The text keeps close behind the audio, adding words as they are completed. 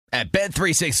At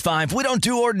Bet365, we don't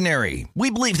do ordinary. We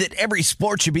believe that every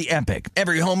sport should be epic.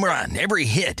 Every home run, every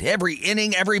hit, every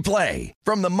inning, every play.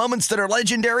 From the moments that are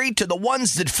legendary to the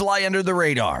ones that fly under the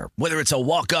radar. Whether it's a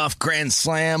walk-off grand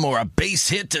slam or a base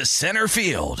hit to center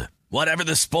field. Whatever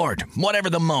the sport, whatever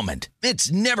the moment.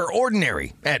 It's never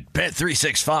ordinary at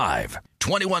Bet365.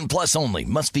 21 plus only.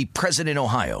 Must be present in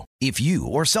Ohio. If you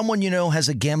or someone you know has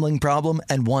a gambling problem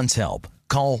and wants help,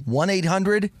 call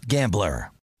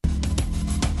 1-800-GAMBLER.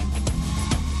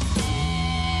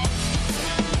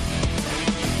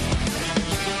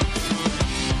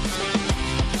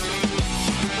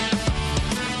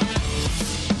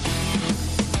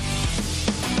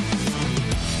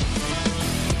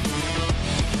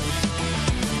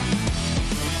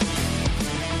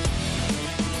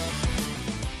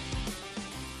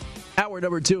 Hour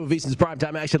number 2 of VSiN's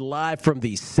Primetime Action live from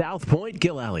the South Point.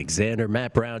 Gil Alexander,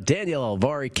 Matt Brown, Danielle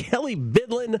Alvari, Kelly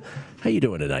Bidlin. How you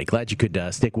doing tonight? Glad you could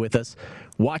stick with us.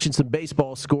 Watching some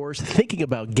baseball scores, thinking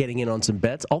about getting in on some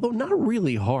bets, although not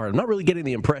really hard. I'm not really getting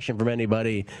the impression from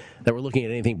anybody that we're looking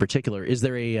at anything particular. Is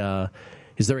there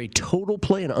a total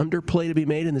play, an underplay to be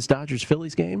made in this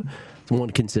Dodgers-Phillies game? It's one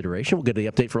consideration. We'll get the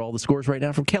update for all the scores right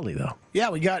now from Kelly, though. Yeah,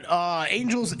 we got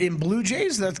Angels and Blue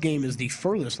Jays. That game is the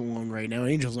furthest along right now.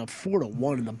 Angels up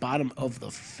 4-1 in the bottom of the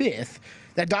 5th.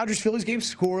 That Dodgers-Phillies game,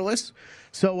 scoreless.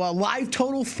 So live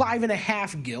total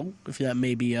 5.5, Gil, if that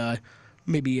maybe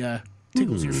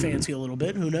tickles your fancy a little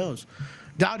bit. Who knows?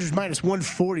 Dodgers minus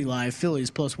 140 live,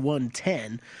 Phillies plus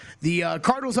 110. The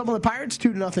Cardinals up on the Pirates,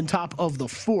 2-0 top of the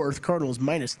 4th. Cardinals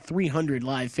minus 300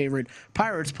 live favorite.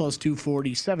 Pirates plus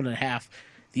 240, 7.5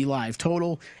 the live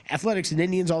total. Athletics and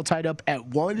Indians all tied up at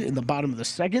 1 in the bottom of the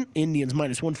 2nd. Indians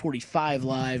minus 145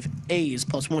 live. A's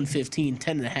plus 115,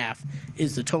 10.5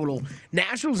 is the total.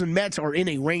 Nationals and Mets are in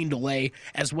a rain delay,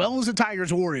 as well as the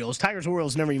Tigers-Orioles.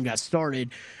 Tigers-Orioles never even got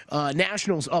started.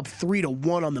 Nationals up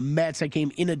 3-1 on the Mets. That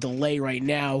game in a delay right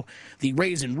now. The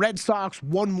Rays and Red Sox,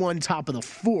 1-1 top of the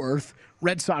 4th.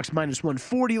 Red Sox minus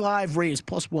 140 live, Rays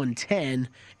plus 110,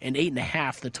 and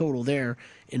 8.5 the total there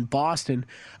in Boston.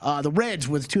 The Reds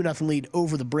with 2-0 lead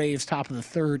over the Braves, top of the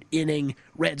 3rd inning.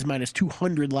 Reds minus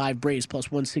 200 live, Braves plus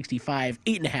 165,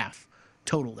 8.5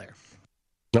 total there.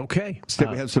 Okay.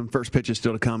 We have some first pitches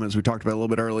still to come, as we talked about a little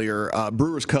bit earlier.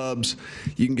 Brewers-Cubs,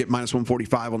 you can get minus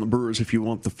 145 on the Brewers if you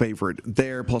want the favorite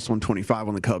there, plus 125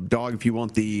 on the Cub dog. If you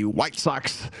want the White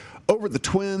Sox over the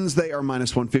Twins, they are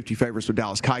minus 150 favorites with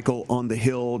Dallas Keuchel on the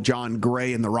hill. John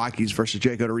Gray and the Rockies versus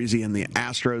Jake Odorizzi and the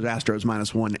Astros. Astros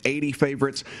minus 180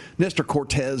 favorites. Nestor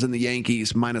Cortez and the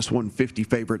Yankees minus 150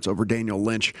 favorites over Daniel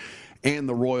Lynch and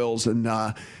the Royals. And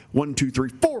 1, 2, 3,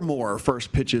 4 more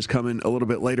first pitches coming a little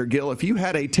bit later. Gil, if you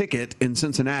had a ticket in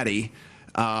Cincinnati,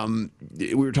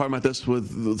 we were talking about this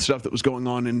with the stuff that was going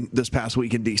on in this past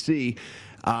week in D.C.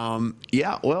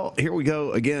 Well, here we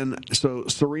go again. So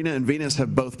Serena and Venus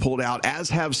have both pulled out, as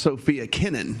have Sophia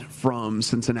Kenin from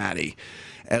Cincinnati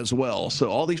as well. So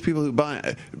all these people who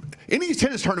buy any of these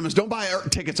tennis tournaments, don't buy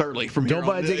tickets early from here. Don't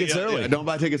buy tickets early. Don't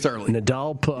buy tickets early.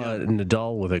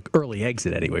 Nadal with an early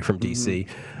exit anyway from D.C.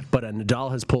 But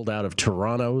Nadal has pulled out of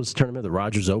Toronto's tournament, the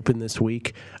Rogers Open this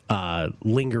week.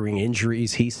 Lingering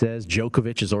injuries, he says.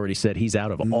 Djokovic has already said he's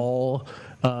out of all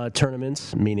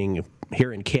tournaments, meaning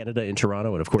here in Canada, in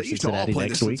Toronto, and of course Cincinnati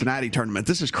next week. Cincinnati tournament.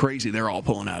 This is crazy. They're all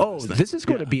pulling out. This is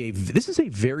going to be this is a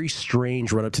very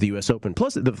strange run up to the U.S. Open.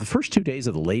 Plus, the first 2 days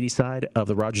of the ladies' side of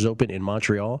the Rogers Open in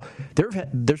Montreal,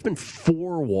 there's been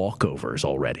 4 walkovers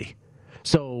already.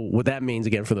 So what that means,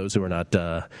 again, for those who are not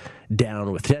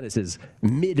down with tennis, is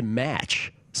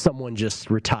mid-match, someone just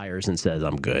retires and says,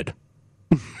 "I'm good."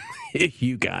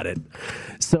 You got it.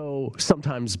 So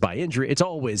sometimes by injury, it's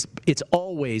always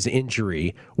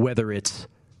injury, whether it's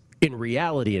in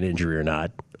reality an injury or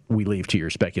not. We leave to your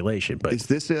speculation. But is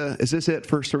this it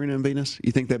for Serena and Venus?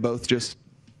 You think they both just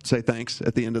say thanks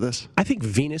at the end of this? I think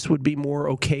Venus would be more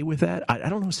okay with that. I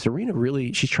don't know. Serena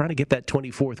really, she's trying to get that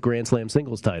 24th Grand Slam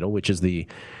singles title, which is the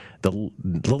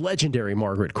legendary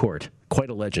Margaret Court. Quite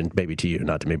a legend, maybe to you,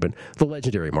 not to me, but the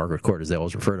legendary Margaret Court, as they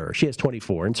always refer to her. She has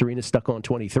 24, and Serena's stuck on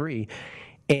 23.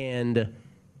 And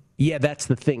yeah, that's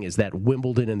the thing, is that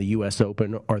Wimbledon and the U.S.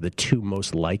 Open are the 2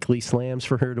 most likely slams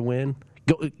for her to win.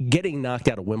 Getting knocked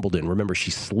out of Wimbledon, remember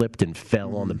she slipped and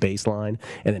fell on the baseline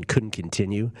and then couldn't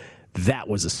continue. That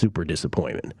was a super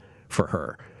disappointment for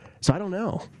her. So I don't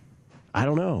know.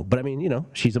 But I mean,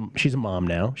 she's a mom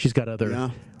now. She's got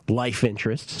other life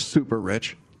interests. Super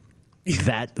rich.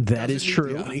 That is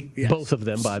true. Yes. Both of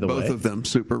them, by the way. Both of them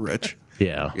super rich.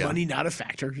 Yeah. Money not a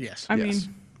factor. Yes. I mean,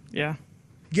 yeah.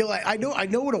 Gil, I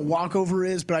know what a walkover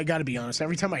is, but I got to be honest.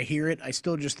 Every time I hear it, I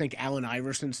still just think Allen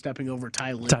Iverson stepping over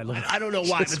Ty Lue. I don't know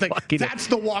why, but that's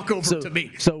the walkover to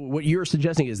me. So what you're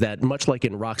suggesting is that much like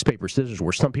in rocks, paper, scissors,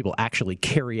 where some people actually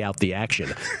carry out the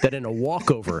action, that in a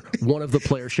walkover, one of the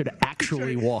players should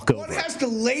actually walk over. One has to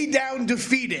lay down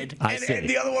defeated, and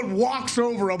the other one walks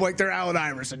over them like they're Allen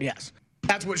Iverson. Yes.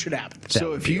 That's what should happen.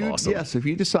 So if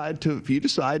you decide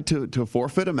to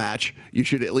forfeit a match, you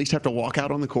should at least have to walk out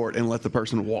on the court and let the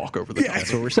person walk over the top.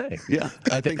 That's what we're saying. Yeah,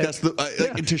 I think that's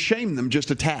to shame them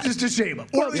just a tad. Just to shame them.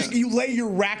 Or you lay your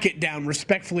racket down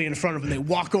respectfully in front of them. They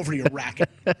walk over your racket.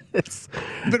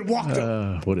 Been walked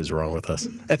over. What is wrong with us?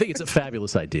 I think it's a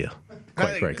fabulous idea.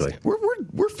 Quite frankly,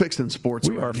 we're fixing sports.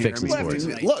 We are fixing sports.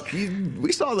 Look,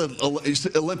 we saw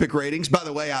the Olympic ratings. By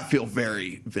the way, I feel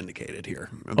very vindicated here.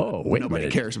 Oh, wait Nobody a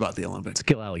minute. cares about the Olympics.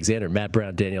 Gil Alexander, Matt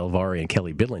Brown, Danielle Avari, and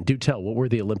Kelly Bidlin. Do tell, what were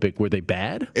the Olympic? Were they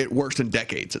bad? Worst in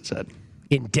decades, it said.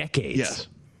 In decades? Yes,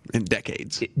 in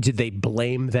decades. Did they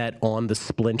blame that on the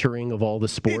splintering of all the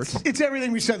sports? It's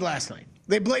everything we said last night.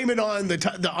 They blame it on the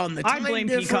time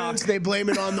difference. Peacock. They blame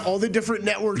it on all the different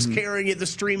networks carrying it, the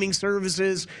streaming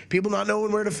services, people not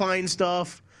knowing where to find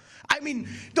stuff. I mean,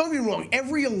 don't get me wrong.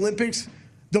 Every Olympics,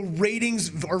 the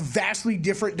ratings are vastly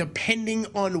different depending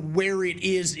on where it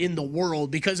is in the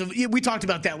world because we talked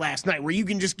about that last night, where you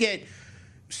can just get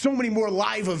so many more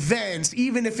live events.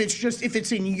 Even if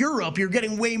it's in Europe, you're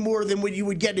getting way more than what you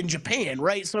would get in Japan,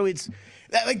 right? So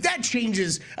that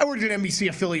changes. I worked at NBC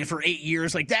affiliate for 8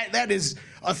 years. Like that is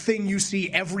a thing you see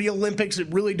every Olympics.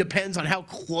 It really depends on how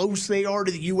close they are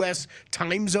to the U.S.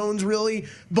 time zones, really.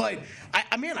 But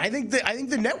I think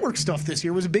the network stuff this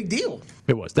year was a big deal.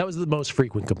 It was. That was the most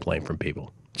frequent complaint from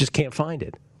people. Just can't find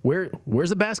it. Where's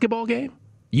the basketball game?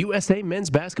 USA men's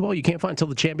basketball, you can't find until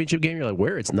the championship game. You're like,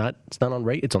 where? It's not on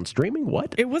rate. It's on streaming.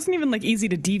 What? It wasn't even like easy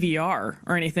to DVR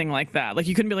or anything like that. Like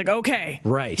you couldn't be like, okay,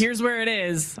 right, here's where it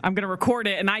is. I'm going to record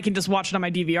it and I can just watch it on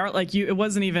my DVR. Like it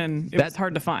wasn't even. It was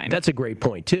hard to find. That's a great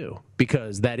point too,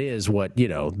 because that is what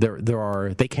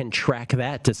they can track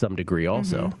that to some degree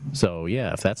also. Mm-hmm. So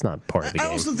yeah, if that's not part of the game. I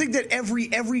also think that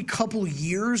every couple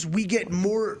years we get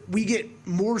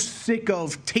more sick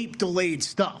of tape delayed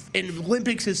stuff, and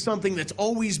Olympics is something that's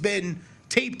always been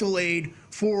tape delayed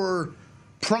for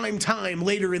prime time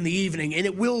later in the evening, and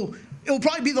it'll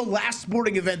probably be the last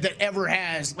sporting event that ever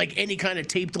has like any kind of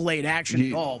tape delayed action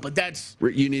at all. But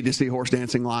you need to see horse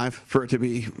dancing live for it to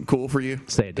be cool for you.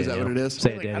 Say it, Daniel. Is that what it is?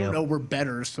 Say it, Daniel. I don't know. We're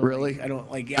better. So really, I don't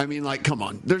like. I mean, like, come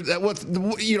on.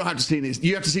 You don't have to see these.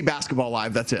 You have to see basketball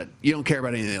live. That's it. You don't care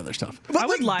about any of the other stuff. But I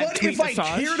would live tweet if dressage.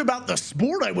 I cared about the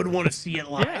sport, I would want to see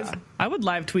it live. Yeah, I would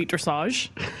live tweet dressage.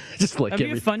 Just like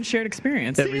that'd be a fun shared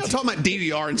experience. Talking about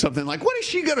DVR and something like, what are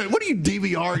you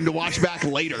DVRing to watch back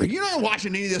later? You're not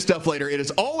watching any of this stuff later. It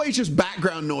is always just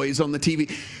background noise on the TV.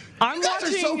 You guys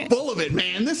are so full of it,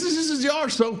 man. Y'all are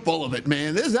so full of it,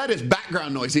 man. That is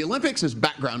background noise. The Olympics is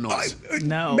background noise.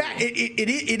 No, Matt,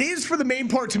 it is for the main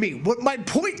part to me. What my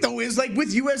point though is, like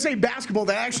with USA basketball,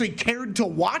 that I actually cared to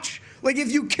watch. Like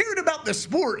if you cared about the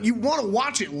sport, you want to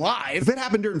watch it live. If it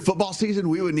happened during football season,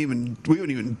 we wouldn't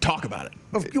even talk about it.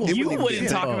 You wouldn't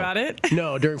talk about it.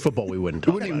 No, during football we wouldn't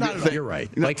talk about it. You're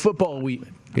right. Like football, we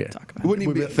talk about it. Wouldn't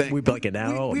even be a thing. We'd be like a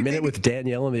minute with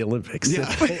Danielle in the Olympics.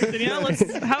 Yeah. Danielle,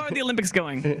 how are the Olympics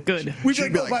going? Good.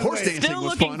 She'd be like, horse dancing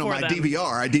was fun on my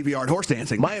DVR. I DVR'd horse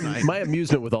dancing. My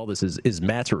amusement with all this is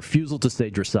Matt's refusal to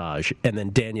say dressage and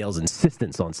then Danielle's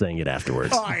insistence on saying it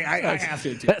afterwards. Oh, I have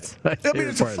to. That's my favorite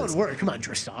it's a part fun of this. word. Come on,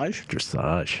 dressage.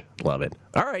 Dressage. Love it.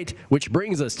 All right, which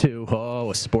brings us to,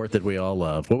 a sport that we all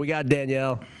love. What we got,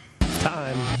 Danielle?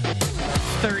 Time.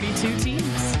 32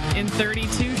 teams in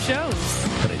 32 shows.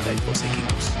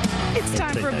 It's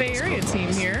time for a Bay Area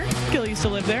team here. Gil used to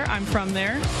live there. I'm from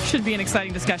there. Should be an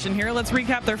exciting discussion here. Let's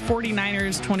recap their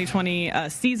 49ers 2020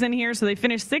 season here. So they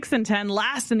finished 6-10,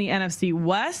 last in the NFC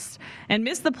West, and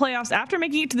missed the playoffs after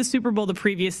making it to the Super Bowl the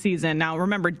previous season. Now,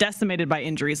 remember, decimated by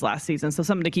injuries last season, so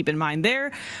something to keep in mind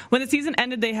there. When the season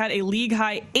ended, they had a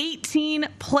league-high 18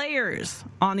 players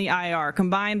on the IR.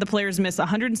 Combined, the players missed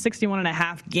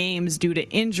 161.5 games due to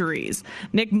injuries.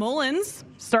 Nick Mullins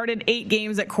started 8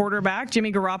 games at quarterback.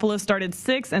 Jimmy Garoppolo started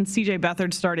 6, and C.J.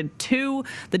 Beathard started 2.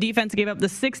 The defense gave up the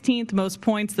 16th most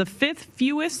points, the 5th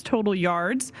fewest total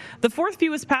yards, the 4th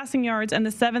fewest passing yards, and the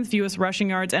 7th fewest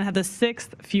rushing yards, and had the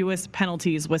 6th fewest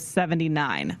penalties with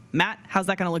 79. Matt, how's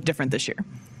that going to look different this year?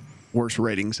 worst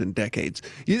ratings in decades.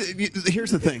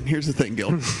 Here's the thing,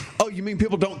 Gil. Oh, you mean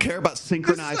people don't care about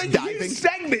synchronized diving?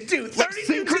 Segment, dude. Like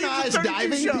synchronized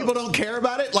diving, people don't care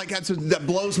about it? Like that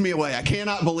blows me away. I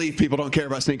cannot believe people don't care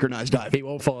about synchronized diving. He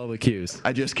won't follow the cues.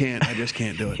 I just can't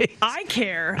do it. I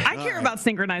care about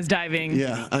synchronized diving.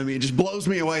 Yeah, I mean, it just blows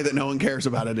me away that no one cares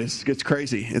about it. It's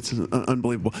crazy. It's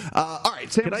unbelievable. All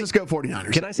right, San Francisco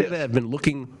 49ers. Can I say that I've been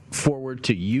looking forward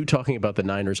to you talking about the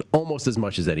Niners almost as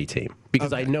much as any team,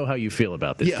 because I know how you feel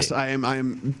about this team. I'm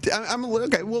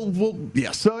okay.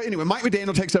 Yes. So anyway, Mike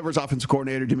McDaniel takes over as offensive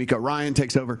coordinator. DeMeco Ryan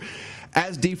takes over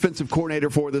as defensive coordinator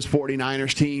for this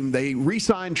 49ers team. They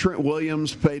re-signed Trent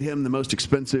Williams, paid him the most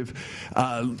expensive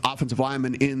offensive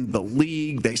lineman in the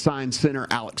league. They signed center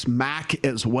Alex Mack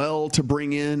as well to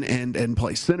bring in and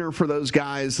play center for those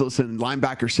guys. Listen,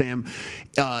 linebacker Sam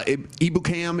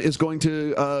Ebukam is going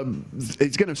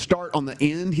to start on the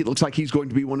end. He looks like he's going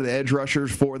to be one of the edge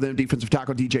rushers for them. Defensive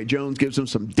tackle DJ Jones gives them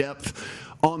some depth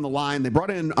on the line. They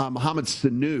brought in Mohamed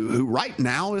Sanu, who right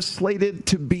now is slated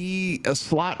to be a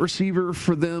slot receiver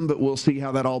for them, but we'll see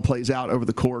how that all plays out over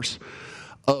the course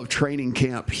of training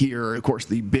camp here. Of course,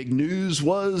 the big news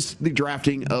was the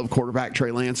drafting of quarterback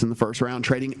Trey Lance in the first round,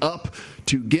 trading up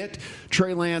to get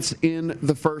Trey Lance in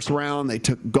the first round. They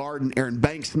took guard and Aaron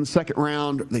Banks in the second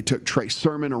round. They took Trey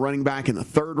Sermon, a running back, in the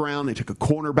third round. They took a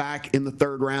cornerback in the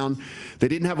third round. They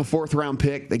didn't have a fourth round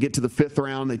pick. They get to the fifth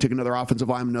round. They took another offensive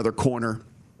lineman, another corner,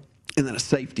 and then a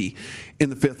safety in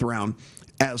the fifth round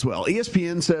as well.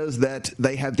 ESPN says that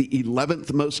they have the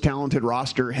 11th most talented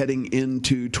roster heading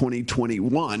into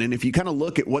 2021. And if you kind of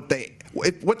look at what they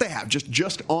have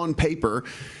just on paper,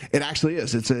 it actually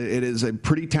is. It is a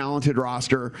pretty talented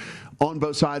roster on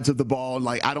both sides of the ball.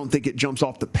 Like, I don't think it jumps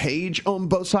off the page on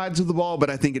both sides of the ball,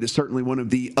 but I think it is certainly one of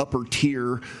the upper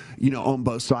tier, on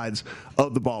both sides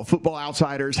of the ball. Football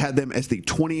Outsiders had them as the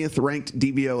 20th ranked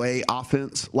DVOA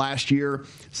offense last year,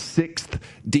 6th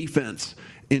defense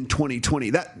in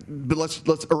 2020. But let's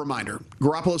a reminder.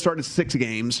 Garoppolo started 6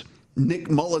 games.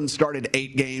 Nick Mullins started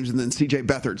 8 games, and then CJ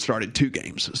Beathard started 2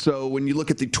 games. So when you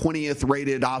look at the 20th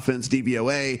rated offense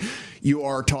DVOA, you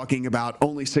are talking about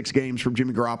only 6 games from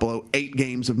Jimmy Garoppolo, 8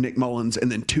 games of Nick Mullins, and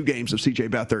then 2 games of CJ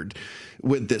Beathard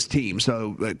with this team.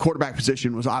 So the quarterback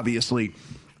position was obviously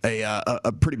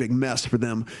a pretty big mess for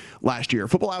them last year.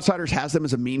 Football Outsiders has them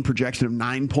as a mean projection of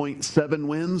 9.7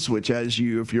 wins, which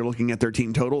if you're looking at their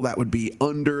team total, that would be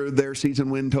under their season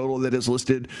win total that is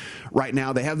listed right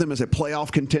now. They have them as a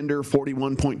playoff contender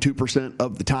 41.2%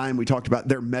 of the time. We talked about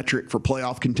their metric for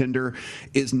playoff contender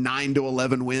is 9 to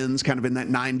 11 wins, kind of in that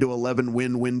 9 to 11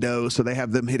 win window. So they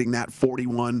have them hitting that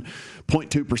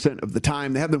 41.2% of the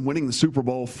time. They have them winning the Super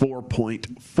Bowl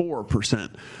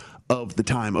 4.4% of the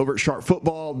time. Over at Sharp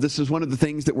Football, this is one of the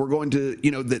things that we're going to,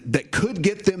 that could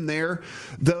get them there,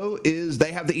 though, is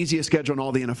they have the easiest schedule in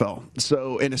all the NFL.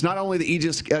 So, and it's not only the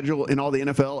easiest schedule in all the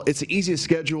NFL, it's the easiest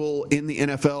schedule in the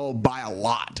NFL by a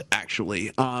lot,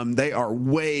 actually. They are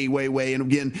way, and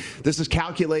again, this is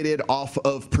calculated off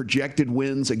of projected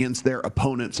wins against their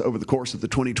opponents over the course of the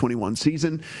 2021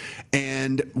 season.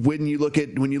 And when you look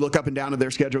up and down at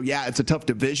their schedule, yeah, it's a tough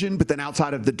division, but then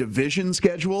outside of the division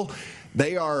schedule,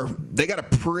 they got a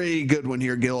pretty good one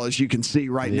here, Gil, as you can see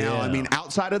right now. I mean,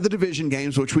 outside of the division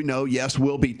games, which we know, yes,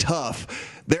 will be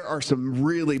tough, there are some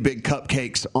really big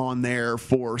cupcakes on there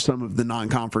for some of the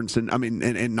non-conference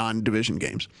and non-division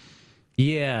games.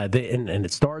 Yeah, and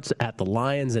it starts at the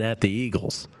Lions and at the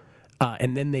Eagles.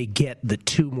 And then they get the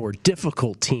 2 more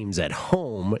difficult teams at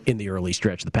home in the early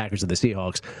stretch, the Packers and the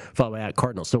Seahawks, followed by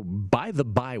Cardinals. So by the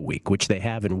bye week, which they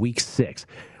have in week 6,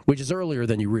 which is earlier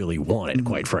than you really wanted,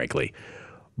 quite frankly.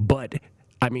 But,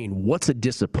 I mean, what's a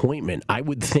disappointment? I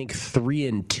would think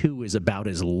 3-2 is about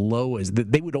as low as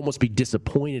they would almost be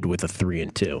disappointed with a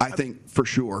 3-2. I think for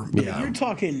sure. Yeah. You're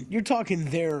talking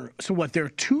their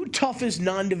 2 toughest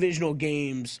non-divisional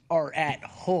games are at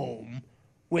home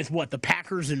with the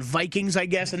Packers and Vikings, I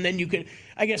guess, and then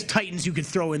Titans you could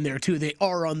throw in there too. They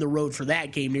are on the road for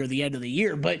that game near the end of the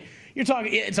year, but you're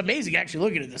talking. It's amazing actually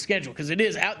looking at the schedule because it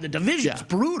is out. The division's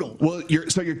brutal. Well,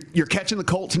 you're catching the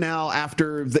Colts now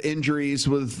after the injuries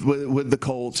with the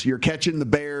Colts. You're catching the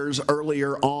Bears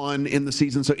earlier on in the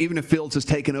season. So even if Fields has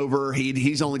taken over,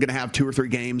 he's only going to have 2 or 3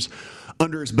 games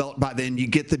under his belt by then. You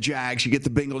get the Jags, you get the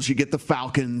Bengals, you get the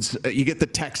Falcons, you get the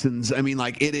Texans. I mean,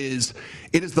 like it is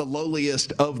the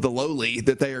lowliest of the lowly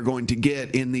that they are going to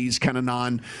get in these kind of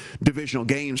non-divisional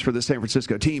games for the San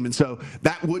Francisco team. And so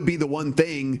that would be the one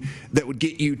thing that would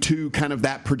get you to kind of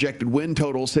that projected win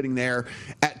total sitting there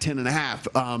at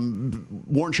 10.5.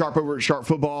 Warren Sharp over at Sharp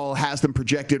Football has them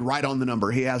projected right on the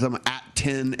number. He has them at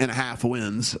 10.5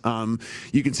 wins.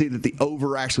 You can see that the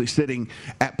over actually sitting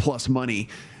at plus money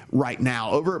right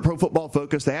now. Over at Pro Football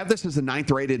Focus, they have this as the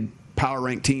 9th rated power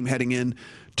ranked team heading in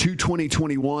to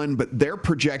 2021, but their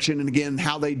projection, and again,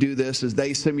 how they do this is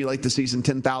they simulate the season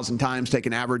 10,000 times, take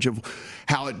an average of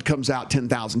how it comes out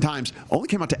 10,000 times, only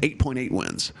came out to 8.8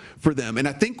 wins for them. And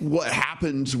I think what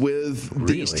happens with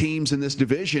these teams in this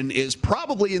division is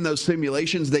probably in those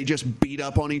simulations, they just beat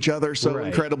up on each other so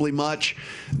incredibly much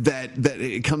that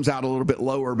it comes out a little bit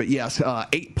lower. But yes,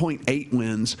 8.8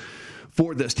 wins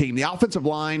for this team. The offensive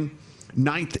line,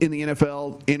 9th in the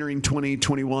NFL entering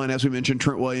 2021. As we mentioned,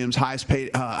 Trent Williams was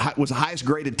the highest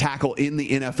graded tackle in the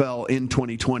NFL in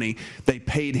 2020. They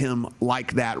paid him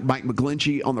like that. Mike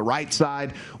McGlinchey on the right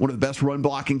side, one of the best run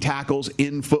blocking tackles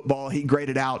in football. He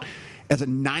graded out as a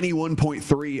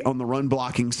 91.3 on the run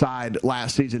blocking side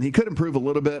last season. He could improve a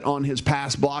little bit on his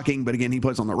pass blocking, but again, he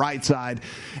plays on the right side,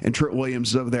 and Trent Williams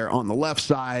is over there on the left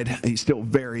side. He's still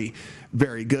very,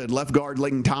 very good. Left guard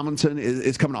Layton Tomlinson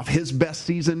is coming off his best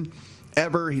season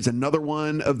ever. He's another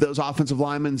one of those offensive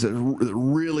linemen, a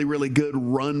really, really good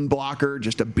run blocker,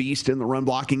 just a beast in the run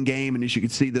blocking game. And as you can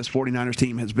see, this 49ers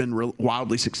team has been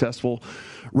wildly successful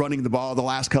running the ball the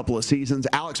last couple of seasons.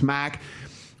 Alex Mack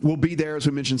will be there, as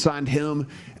we mentioned, signed him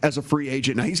as a free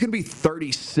agent. Now, he's going to be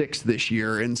 36 this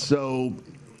year, and so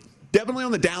definitely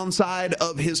on the downside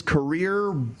of his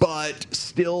career, but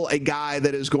still a guy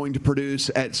that is going to produce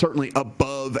at certainly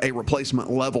above a replacement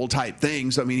level type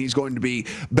thing. So, I mean, he's going to be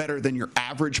better than your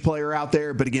average player out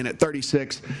there. But again, at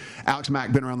 36, Alex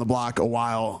Mack been around the block a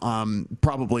while,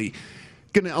 probably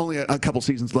going to only a couple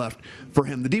seasons left for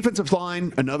him. The defensive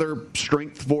line, another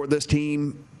strength for this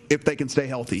team if they can stay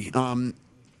healthy.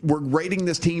 We're rating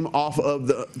this team off of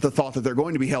the thought that they're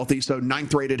going to be healthy, so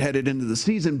 9th rated headed into the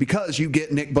season because you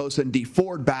get Nick Bosa and Dee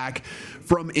Ford back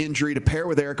from injury to pair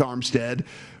with Eric Armstead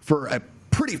for a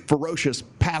pretty ferocious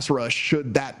pass rush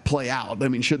should that play out. I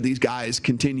mean, should these guys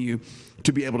continue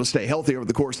to be able to stay healthy over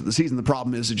the course of the season. The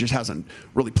problem is it just hasn't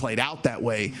really played out that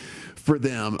way for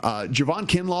them. Javon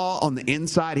Kinlaw on the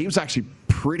inside, he was actually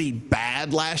pretty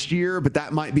bad last year, but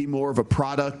that might be more of a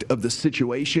product of the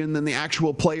situation than the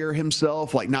actual player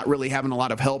himself, like not really having a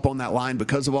lot of help on that line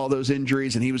because of all those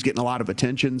injuries, and he was getting a lot of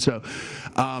attention. So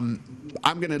I'm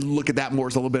going to look at that more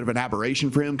as a little bit of an aberration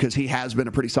for him because he has been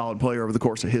a pretty solid player over the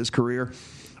course of his career.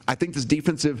 I think this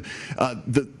defensive,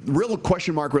 the real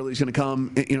question mark really is going to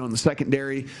come, in the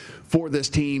secondary for this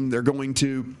team. They're going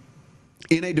to,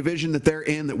 in a division that they're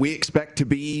in that we expect to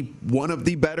be one of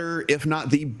the better, if not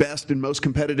the best and most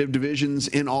competitive divisions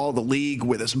in all the league,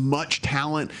 with as much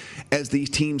talent as these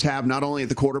teams have, not only at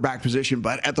the quarterback position,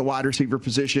 but at the wide receiver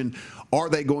position. Are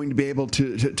they going to be able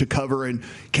to cover? And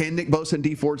can Nick Bosa and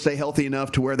Dee Ford stay healthy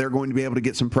enough to where they're going to be able to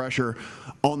get some pressure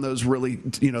on those really,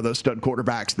 those stud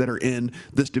quarterbacks that are in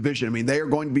this division? I mean, they are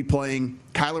going to be playing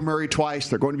Kyler Murray twice.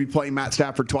 They're going to be playing Matt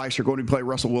Stafford twice. They're going to be playing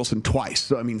Russell Wilson twice.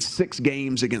 So, 6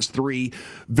 games against 3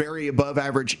 very above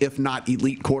average, if not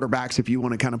elite quarterbacks, if you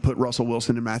want to kind of put Russell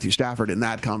Wilson and Matthew Stafford in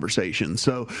that conversation.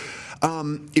 So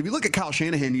if you look at Kyle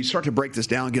Shanahan, you start to break this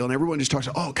down, Gil, and everyone just talks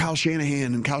about, Kyle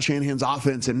Shanahan and Kyle Shanahan's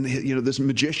offense and, this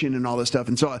magician and all this stuff.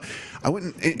 And so I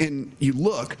went and you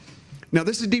look. Now,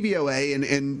 this is DVOA,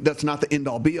 and that's not the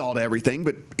end-all, be-all to everything,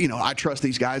 but, I trust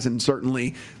these guys, and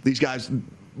certainly these guys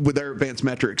with their advanced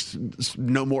metrics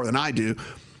know more than I do.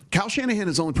 Kyle Shanahan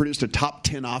has only produced a top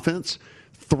 10 offense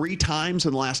 3 times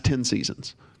in the last 10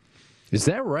 seasons. Is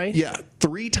that right? Yeah.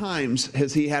 3 times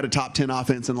has he had a top 10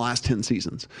 offense in the last 10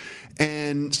 seasons.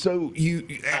 And so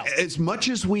as much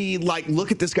as we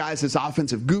look at this guy as this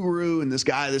offensive guru and this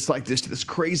guy that's like this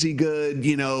crazy good,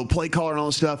 play caller and all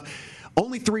this stuff,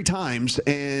 only 3 times,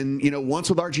 and once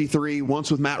with RG3,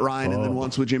 once with Matt Ryan, and then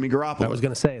once with Jimmy Garoppolo. I was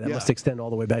going to say that must extend all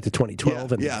the way back to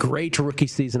 2012 and the great rookie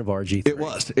season of RG3. It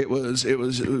was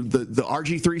the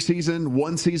RG3 season,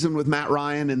 1 season with Matt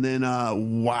Ryan, and then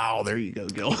wow, there you go,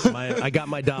 Gil. I got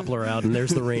my Doppler out, and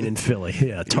there's the rain in Philly.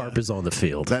 Yeah, tarp is on the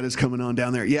field. That is coming on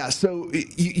down there. Yeah, so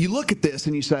you look at this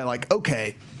and you say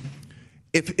okay.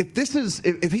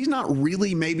 If he's not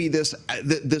really maybe this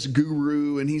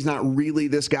guru, and he's not really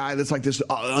this guy that's like this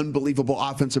unbelievable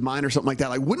offensive mind or something like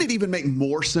that, wouldn't it even make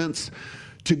more sense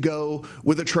to go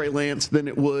with a Trey Lance than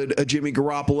it would a Jimmy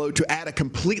Garoppolo, to add a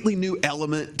completely new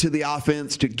element to the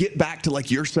offense, to get back to, like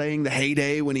you're saying, the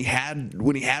heyday when he had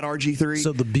RG3.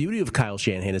 So the beauty of Kyle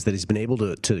Shanahan is that he's been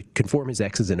able to conform his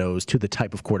X's and O's to the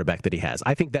type of quarterback that he has.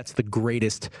 I think that's the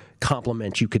greatest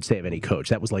compliment you could say of any coach.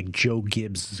 That was like Joe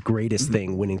Gibbs' greatest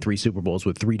thing, winning 3 Super Bowls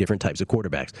with 3 different types of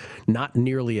quarterbacks. Not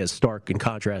nearly as stark in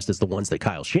contrast as the ones that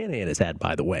Kyle Shanahan has had,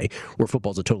 by the way, where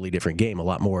football's a totally different game, a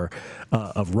lot more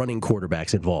of running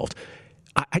quarterbacks involved.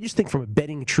 I just think from a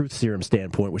betting truth serum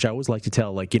standpoint, which I always like to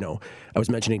tell, I was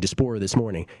mentioning to Spora this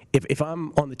morning, if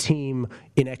I'm on the team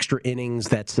in extra innings,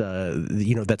 that's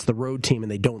the road team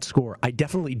and they don't score, I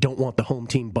definitely don't want the home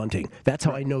team bunting. That's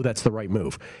how I know that's the right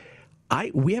move.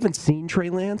 We haven't seen Trey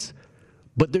Lance,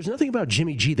 but there's nothing about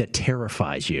Jimmy G that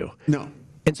terrifies you. No.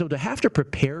 And so to have to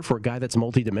prepare for a guy that's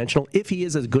multidimensional, if he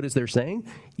is as good as they're saying,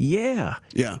 yeah,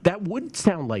 that would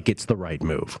sound like it's the right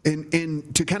move.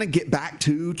 And to kind of get back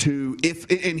to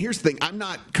and here's the thing, I'm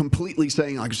not completely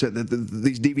saying, like I said, that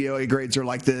these DVOA grades are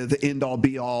like the end all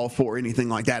be all for anything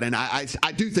like that. And I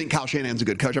do think Kyle Shanahan's a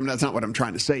good coach. I mean, that's not what I'm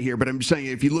trying to say here, but I'm just saying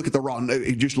if you look at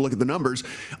just look at the numbers,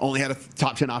 only had a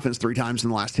top 10 offense 3 times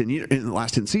in the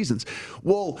last 10 seasons.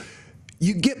 Well,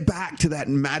 you get back to that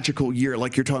magical year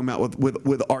like you're talking about with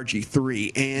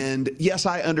RG3. And yes,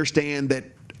 I understand that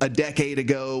a decade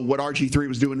ago, what RG3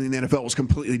 was doing in the NFL was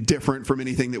completely different from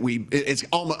anything that it's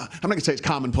almost, I'm not going to say it's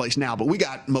commonplace now, but we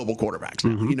got mobile quarterbacks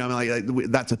now. You know,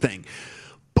 that's a thing.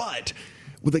 But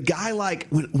with a guy like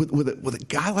with a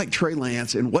guy like Trey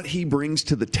Lance and what he brings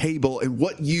to the table, and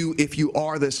what if you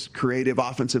are this creative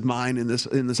offensive mind and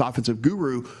this offensive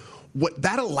guru, what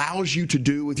that allows you to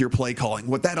do with your play calling,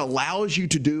 what that allows you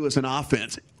to do as an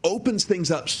offense, opens things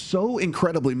up so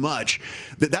incredibly much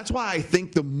that's why I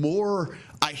think the more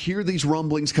I hear these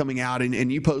rumblings coming out,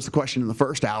 and you posed the question in the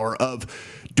first hour of,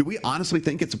 do we honestly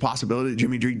think it's a possibility that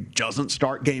Jimmy G doesn't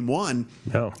start game 1?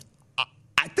 No.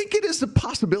 I think it is a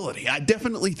possibility. I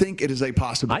definitely think it is a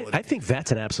possibility. I think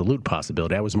that's an absolute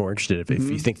possibility. I was more interested if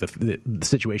you think the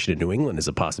situation in New England is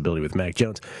a possibility with Mac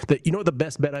Jones. You know the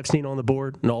best bet I've seen on the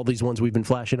board, and all these ones we've been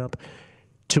flashing up?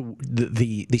 To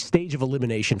the stage of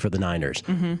elimination for the Niners.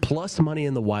 Plus money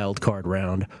in the wild card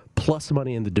round, plus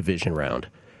money in the division round.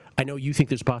 I know you think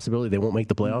there's a possibility they won't make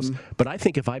the playoffs, but I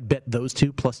think if I bet those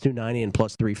two, plus 290 and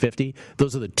plus 350,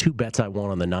 those are the 2 bets I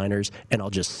want on the Niners, and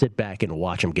I'll just sit back and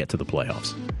watch them get to the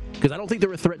playoffs. Because I don't think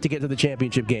they're a threat to get to the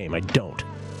championship game. I don't.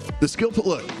 The skill,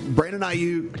 look, Brandon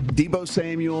Ayuk, Deebo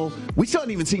Samuel, we still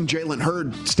haven't even seen Jalen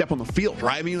Hurd step on the field,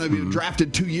 right? I mean, he was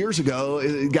drafted 2 years ago.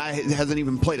 The guy hasn't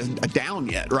even played a down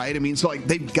yet, right? I mean, so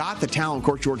they've got the talent. Of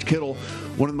course, George Kittle,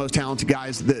 one of the most talented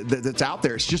guys that's out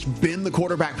there. It's just been the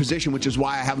quarterback position, which is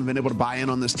why I haven't been able to buy in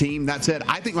on this team. That said,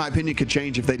 I think my opinion could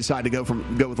change if they decide to go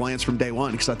with Lance from day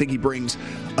one, because I think he brings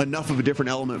enough of a different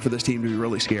element for this team to be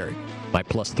really scary. My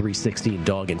plus 360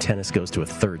 dog in tennis goes to a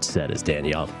third set as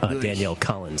Danielle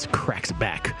Collins cracks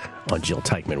back on Jill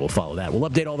Teichman. We'll follow that. We'll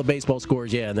update all the baseball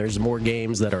scores. Yeah, and there's more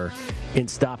games that are in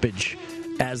stoppage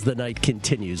as the night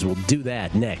continues. We'll do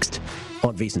that next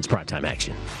on VSiN's Primetime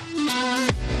Action.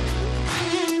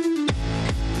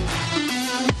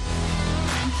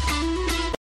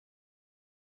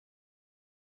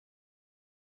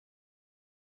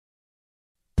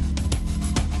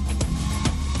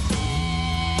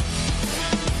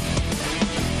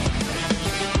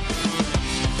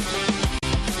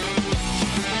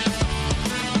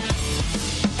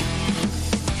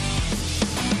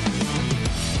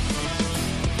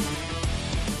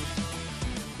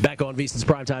 Back on VSiN's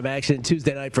Primetime Action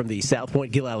Tuesday night from the South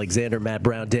Point. Gil Alexander, Matt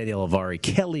Brown, Daniel Alvari,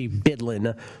 Kelly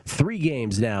Bidlin. 3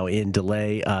 games now in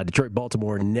delay.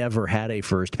 Detroit-Baltimore never had a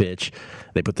first pitch.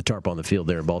 They put the tarp on the field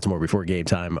there in Baltimore before game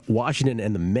time. Washington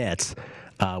and the Mets,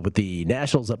 with the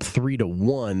Nationals up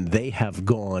 3-1, they have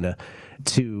gone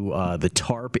to the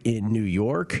tarp in New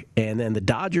York. And then the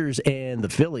Dodgers and the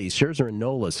Phillies, Scherzer and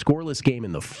Nola, scoreless game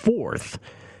in the 4th.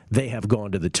 They have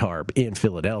gone to the tarp in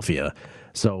Philadelphia.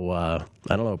 So, I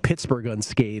don't know, Pittsburgh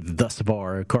unscathed thus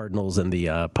far, Cardinals and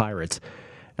the Pirates.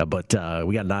 But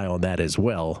we got an eye on that as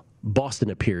well. Boston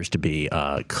appears to be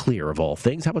clear of all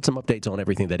things. How about some updates on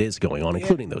everything that is going on,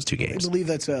 including those 2 games? I believe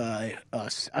that's a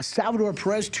Salvador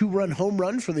Perez 2-run home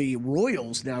run for the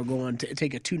Royals, now going to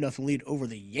take a 2-0 lead over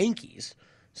the Yankees.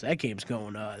 So that game's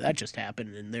going, that just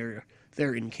happened, and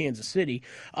they're in Kansas City.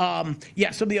 Some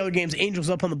of the other games, Angels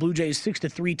up on the Blue Jays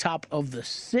 6-3, top of the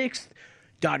 6th.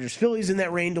 Dodgers, Phillies in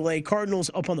that rain delay.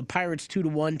 Cardinals up on the Pirates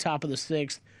 2-1, top of the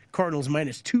 6th. Cardinals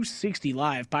minus 260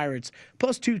 live. Pirates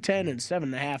plus 210 and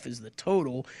 7.5 is the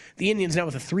total. The Indians now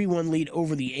with a 3-1 lead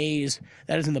over the A's.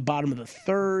 That is in the bottom of the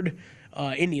 3rd.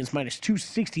 Indians minus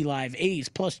 260 live. A's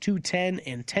plus 210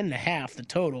 and 10.5 the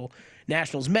total.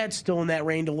 Nationals Mets still in that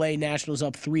rain delay. Nationals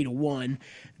up 3-1.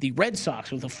 The Red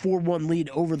Sox with a 4-1 lead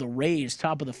over the Rays.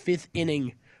 Top of the 5th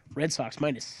inning. Red Sox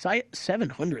minus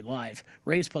 700 live.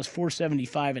 Rays plus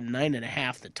 475 and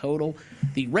 9.5 the total.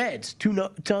 The Reds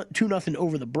 2-0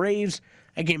 over the Braves.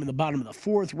 That game in the bottom of the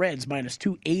 4th. Reds minus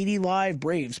 280 live.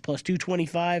 Braves plus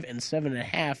 225 and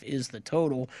 7.5 is the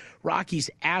total. Rockies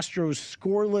Astros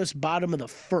scoreless bottom of the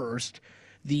 1st.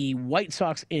 The White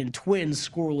Sox and Twins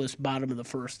scoreless bottom of the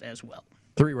 1st as well.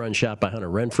 3-run shot by Hunter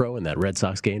Renfroe in that Red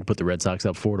Sox game to put the Red Sox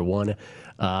up 4-1.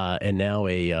 And now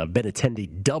a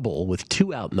Benintendi double with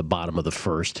 2 out in the bottom of the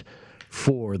 1st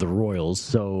for the Royals.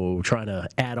 So trying to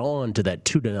add on to that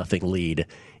 2-0 lead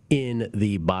in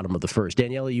the bottom of the 1st.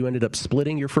 Daniela, you ended up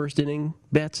splitting your first inning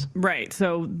bets? Right.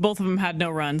 So both of them had no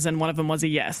runs, and one of them was a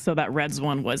yes. So that Reds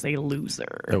one was a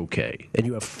loser. Okay. And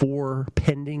you have 4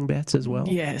 pending bets as well?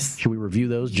 Yes. Should we review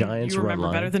those? Giants, you run remember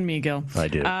line. better than me, Gil. I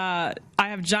do. I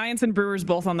have Giants and Brewers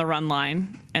both on the run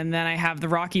line. And then I have the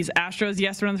Rockies Astros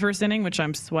yes run the first inning, which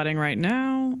I'm sweating right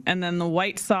now. And then the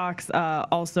White Sox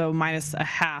also minus a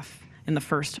half in the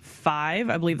first 5.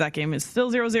 I believe that game is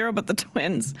still 0-0, but the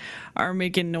Twins are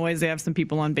making noise. They have some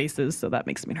people on bases, so that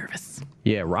makes me nervous.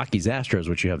 Yeah, Rockies Astros,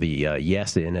 which you have the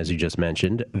yes in, as you just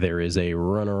mentioned. There is a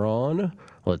runner on.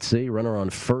 Let's see, runner on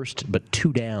first, but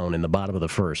 2 down in the bottom of the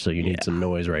 1st, so you need some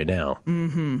noise right now.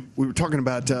 We were talking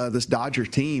about this Dodgers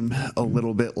team a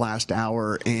little bit last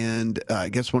hour, and I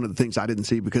guess one of the things I didn't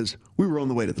see because we were on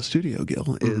the way to the studio,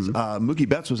 Gil, is Mookie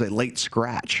Betts was a late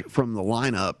scratch from the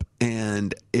lineup,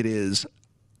 and it is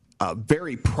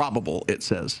very probable, it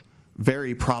says,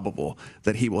 very probable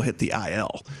that he will hit the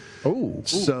IL. Oh.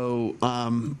 So,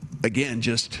 again,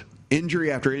 just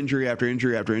injury after injury after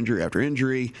injury after injury after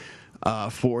injury.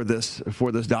 For this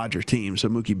Dodger team. So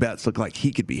Mookie Betts looked like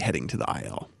he could be heading to the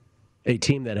IL. A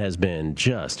team that has been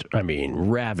just,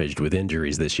 ravaged with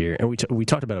injuries this year. And we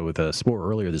talked about it with Spore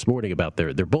earlier this morning about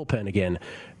their bullpen again.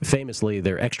 Famously,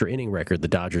 their extra inning record, the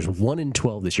Dodgers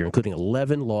 1-12 this year, including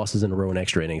 11 losses in a row in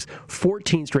extra innings,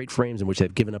 14 straight frames in which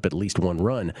they've given up at least 1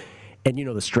 run. And,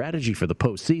 the strategy for the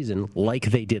postseason, like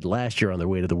they did last year on their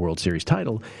way to the World Series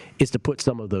title, is to put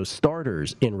some of those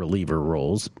starters in reliever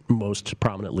roles, most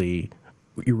prominently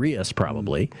Urias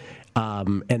probably.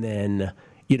 And then,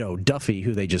 Duffy,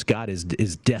 who they just got, is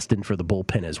destined for the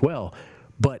bullpen as well.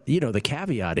 But, the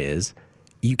caveat is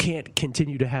you can't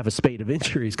continue to have a spate of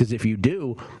injuries because if you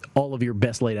do, all of your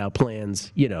best laid out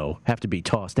plans, have to be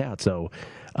tossed out. So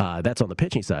that's on the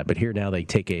pitching side. But here now they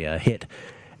take a hit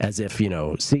as if,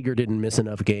 Seager didn't miss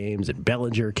enough games and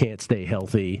Bellinger can't stay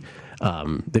healthy.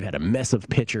 They've had a mess of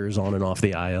pitchers on and off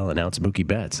the IL, and now it's Mookie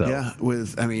Betts. So. Yeah,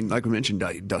 like we mentioned,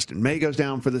 Dustin May goes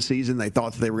down for the season. They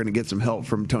thought that they were going to get some help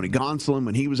from Tony Gonsolin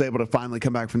when he was able to finally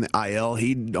come back from the IL.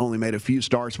 He only made a few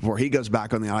starts before he goes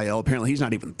back on the IL. Apparently, he's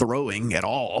not even throwing at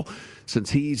all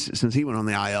since he went on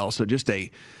the IL. So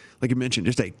like you mentioned,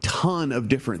 just a ton of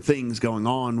different things going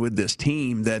on with this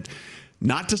team that.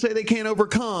 Not to say they can't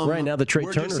overcome. Right now, the Trey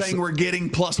Turner. We're just saying we're getting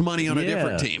plus money on a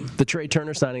different team. The Trey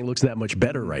Turner signing looks that much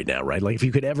better right now, right? Like if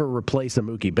you could ever replace a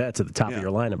Mookie Betts at the top of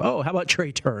your lineup, how about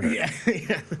Trey Turner? Yeah.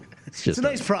 It's a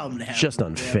nice problem to have. Just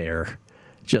unfair. Yeah.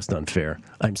 Just unfair.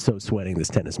 I'm so sweating this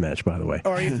tennis match, by the way.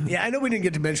 Yeah, I know we didn't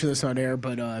get to mention this on air,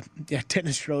 but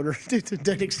Dennis Schroeder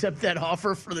didn't accept that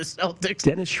offer for the Celtics.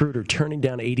 Dennis Schroeder turning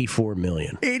down $84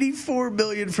 million. $84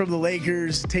 million from the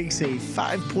Lakers takes a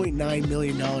 $5.9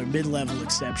 million mid-level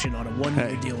exception on a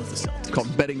 1-year deal with the Celtics. It's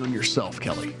called betting on yourself,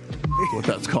 Kelly. That's what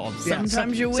that's called.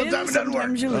 Sometimes you win,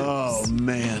 sometimes you lose. Oh,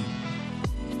 man.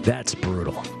 That's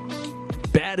brutal.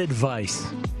 Bad advice.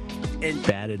 And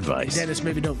bad advice. Dennis,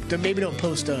 maybe don't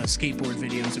post skateboard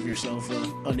videos of yourself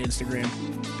on Instagram.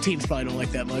 Teams probably don't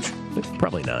like that much.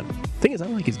 Probably not. Thing is, I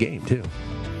like his game too.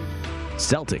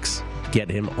 Celtics get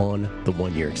him on the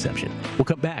 1-year exception. We'll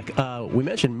come back. We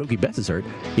mentioned Mookie Betts is hurt.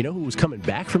 You know who was coming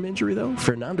back from injury though?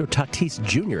 Fernando Tatis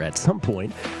Jr. At some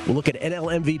point. We'll look at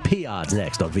NL MVP odds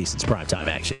next on VSiN's Primetime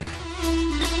Action.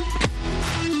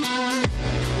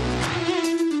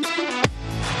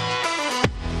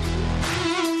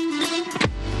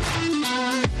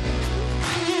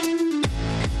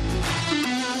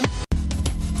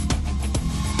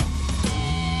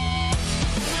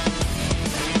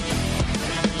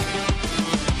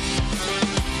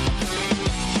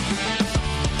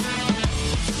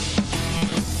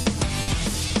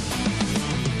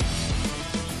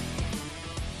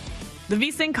 The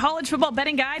VSiN College Football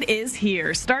Betting Guide is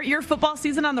here. Start your football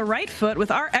season on the right foot with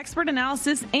our expert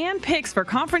analysis and picks for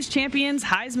conference champions,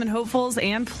 Heisman hopefuls,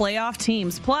 and playoff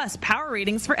teams, plus power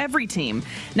ratings for every team.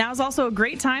 Now is also a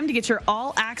great time to get your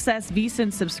all-access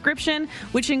VSiN subscription,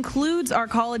 which includes our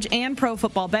college and pro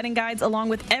football betting guides, along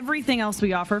with everything else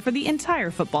we offer for the entire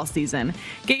football season.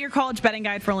 Get your college betting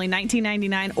guide for only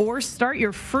 $19.99 or start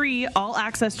your free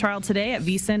all-access trial today at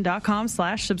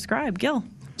vsin.com/subscribe. Gil.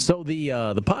 So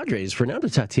the Padres, Fernando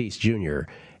Tatis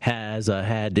Jr. has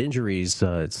had injuries.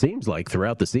 It seems like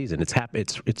throughout the season,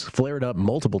 it's flared up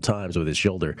multiple times with his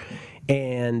shoulder,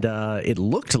 and it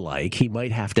looked like he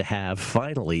might have to have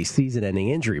finally season-ending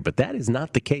injury, but that is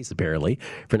not the case apparently.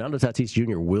 Fernando Tatis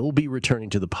Jr. will be returning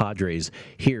to the Padres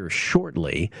here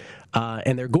shortly,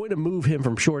 and they're going to move him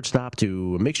from shortstop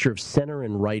to a mixture of center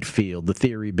and right field. The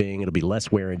theory being it'll be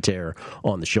less wear and tear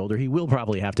on the shoulder. He will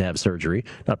probably have to have surgery,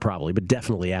 not probably, but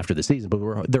definitely after the season.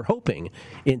 But they're hoping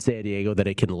in San Diego that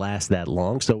it can last that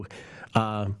long. So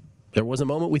there was a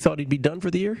moment we thought he'd be done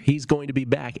for the year. He's going to be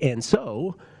back, and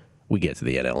so we get to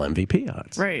the NL MVP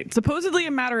odds. Right. Supposedly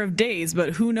a matter of days, but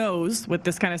who knows with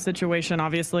this kind of situation,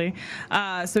 obviously.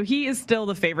 So he is still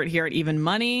the favorite here at even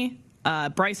money.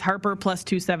 Bryce Harper plus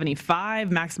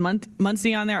 275, Max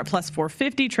Muncy on there at plus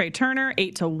 450, Trey Turner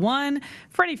 8-1,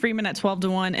 Freddie Freeman at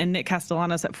 12-1, and Nick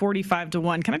Castellanos at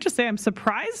 45-1. Can I just say I'm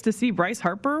surprised to see Bryce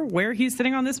Harper where he's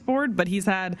sitting on this board, but he's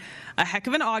had a heck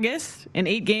of an August. In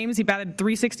 8 games, he batted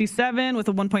 .367 with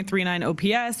a 1.39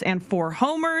 OPS and 4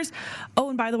 homers. Oh,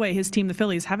 and by the way, his team, the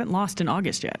Phillies, haven't lost in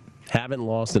August yet. Haven't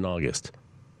lost in August.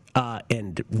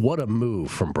 And what a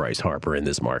move from Bryce Harper in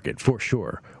this market, for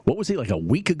sure. What was he, like a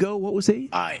week ago? What was he?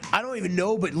 I don't even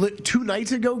know, but 2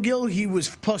 nights ago, Gil, he was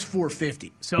plus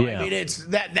 450. So, yeah. I mean,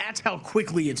 that's how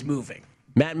quickly it's moving.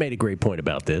 Matt made a great point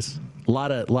about this. A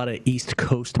lot of East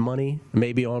Coast money,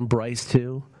 maybe on Bryce,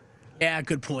 too. Yeah,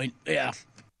 good point. Yeah.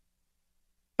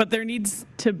 But there needs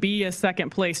to be a second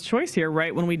place choice here,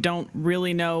 right? When we don't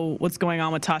really know what's going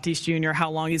on with Tatis Jr., how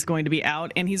long he's going to be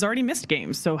out, and he's already missed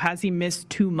games. So has he missed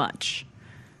too much?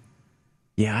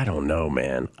 Yeah, I don't know,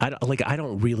 man. I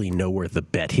don't really know where the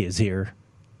bet is here,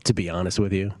 to be honest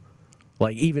with you.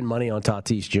 Like, even money on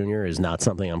Tatis Jr. is not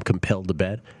something I'm compelled to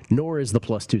bet, nor is the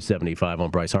plus 275 on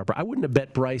Bryce Harper. I wouldn't have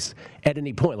bet Bryce at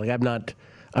any point. Like,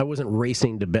 I wasn't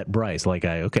racing to bet Bryce. Like,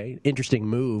 okay, interesting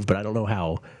move, but I don't know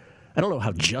how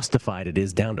justified it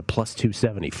is down to plus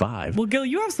 275. Well, Gil,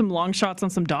 you have some long shots on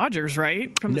some Dodgers,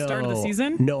 right? From the start of the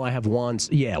season? No, I have one.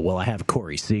 Yeah, well, I have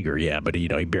Corey Seager, yeah, but he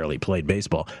barely played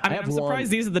baseball. I'm surprised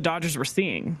these are the Dodgers we're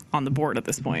seeing on the board at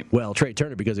this point. Well, Trey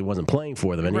Turner, because he wasn't playing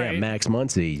for them. And right. Yeah, Max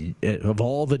Muncy, of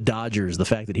all the Dodgers, the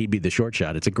fact that he'd be the short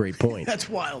shot, it's a great point. That's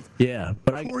wild. Yeah.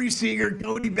 But Corey Seager,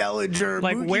 Cody Bellinger,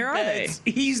 like, Mookie where are Betts,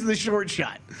 they? He's the short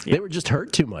shot. Yeah. They were just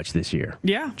hurt too much this year.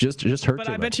 Yeah. Just hurt but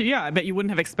too much. I bet you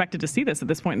wouldn't have expected to see this at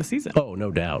this point in the season. Oh,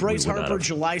 no doubt. Bryce Harper,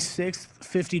 July 6th,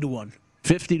 50-1.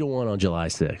 50-1 on July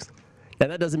 6th. Now,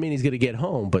 that doesn't mean he's going to get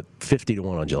home, but 50-1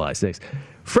 on July 6th.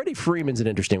 Freddie Freeman's an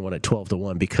interesting one at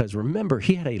 12-1 because, remember,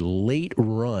 he had a late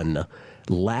run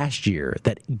last year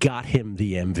that got him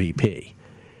the MVP.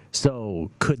 So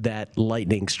could that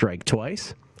lightning strike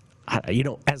twice?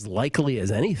 As likely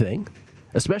as anything,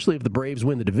 especially if the Braves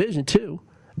win the division, too.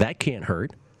 That can't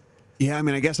hurt. Yeah, I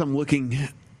mean, I guess I'm looking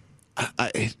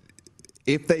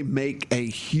if they make a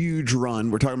huge run,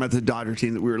 we're talking about the Dodger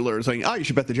team that we were literally saying, you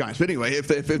should bet the Giants. But anyway, if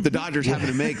the Dodgers happen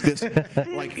to make this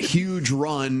like huge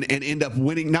run and end up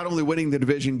winning, not only winning the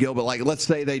division, Gil, but like let's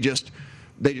say they just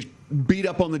beat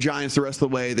up on the Giants the rest of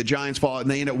the way, the Giants fall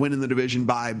and they end up winning the division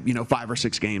by 5 or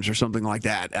 6 games or something like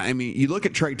that. I mean, you look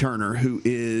at Trey Turner, who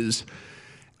is,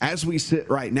 as we sit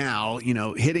right now,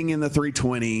 hitting in the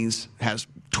 320s, has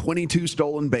 22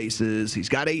 stolen bases, he's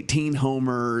got 18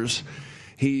 homers.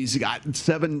 He's got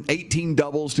 18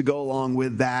 doubles to go along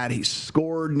with that. He's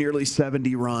scored nearly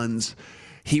 70 runs.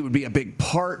 He would be a big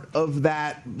part of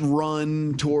that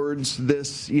run towards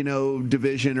this,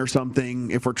 division or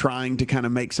something if we're trying to kind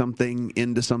of make something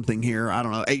into something here. I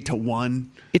don't know, 8-1.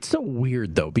 It's so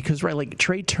weird, though, because, right, like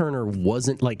Trey Turner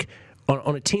wasn't, like,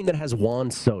 on a team that has Juan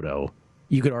Soto,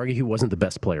 you could argue he wasn't the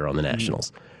best player on the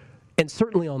Nationals. And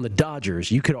certainly on the Dodgers,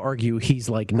 you could argue he's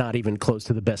like not even close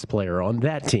to the best player on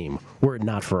that team were it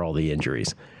not for all the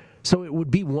injuries. So it would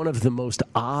be one of the most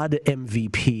odd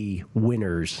MVP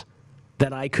winners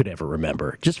that I could ever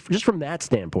remember. Just from that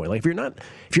standpoint. Like if you're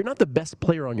not the best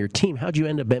player on your team, how'd you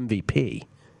end up MVP?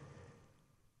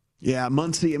 Yeah,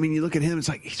 Muncy, I mean, you look at him, it's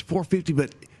like he's 450,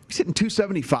 but he's hitting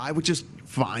 275, which is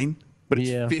fine, but it's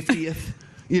 50th.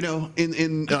 In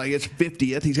it's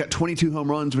 50th. He's got 22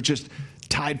 home runs, which is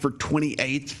tied for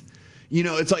 28th.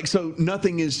 It's like, so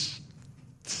nothing is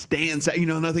stands out.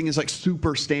 Nothing is like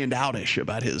super standoutish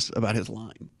about his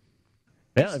line.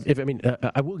 Yeah,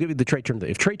 I will give you the Trey Turner.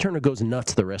 If Trey Turner goes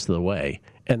nuts the rest of the way,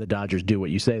 and the Dodgers do what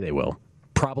you say they will,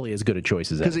 probably as good a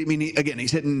choice as any. Because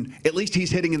he's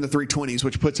hitting in the 320s,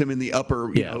 which puts him in the upper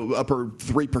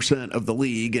 3% of the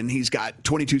league, and he's got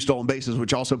 22 stolen bases,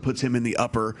 which also puts him in the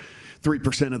upper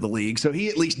 3% of the league. So he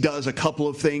at least does a couple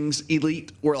of things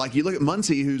elite. Where like you look at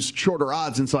Muncy, who's shorter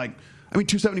odds, and it's like,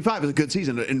 275 is a good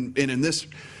season, and in this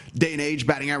day and age,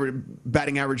 batting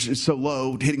average is so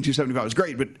low. Hitting 275 is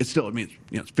great, but it's still,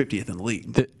 it's 50th in the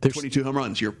league. 22 home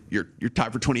runs, you're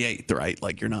tied for 28th, right?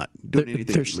 Like you're not doing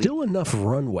anything. There's still enough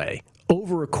runway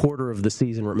over a quarter of the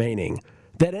season remaining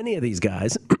that any of these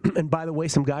guys, and by the way,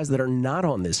 some guys that are not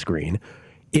on this screen,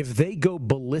 if they go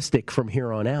ballistic from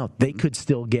here on out, they could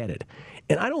still get it.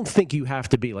 And I don't think you have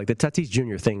to be, like the Tatis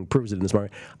Jr. thing proves it in this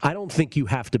market, I don't think you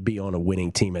have to be on a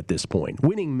winning team at this point.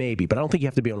 Winning maybe, but I don't think you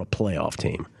have to be on a playoff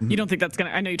team. You don't think that's going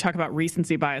to, I know you talk about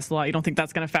recency bias a lot. You don't think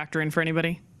that's going to factor in for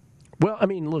anybody? Well,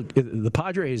 look, the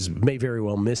Padres may very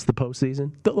well miss the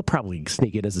postseason. They'll probably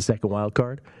sneak in as a second wild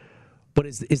card. But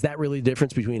is that really the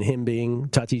difference between him being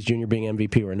Tatis Jr. being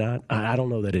MVP or not? I don't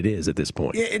know that it is at this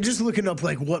point. Yeah, just looking up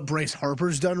like what Bryce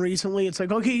Harper's done recently, it's like,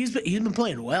 okay, he's been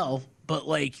playing well, but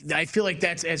like I feel like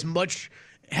that's as much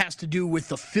has to do with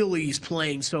the Phillies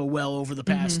playing so well over the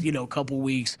past couple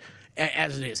weeks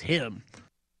as it is him.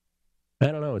 I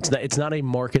don't know. It's not a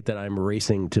market that I'm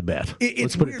racing to bet.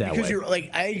 Let's put it that way.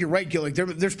 I think you're right, Gil. Like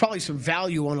there's probably some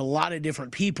value on a lot of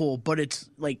different people, but it's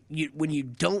like when you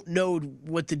don't know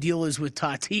what the deal is with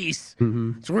Tatis,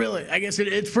 it's really, I guess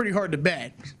it's pretty hard to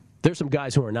bet. There's some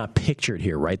guys who are not pictured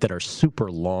here, right, that are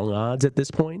super long odds at this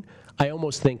point. I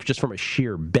almost think just from a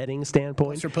sheer betting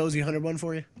standpoint. Mr. Posey 101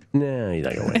 for you? No, he's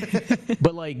not going to win.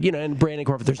 But and Brandon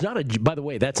Crawford, there's not by the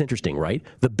way, that's interesting, right?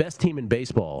 The best team in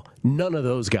baseball, none of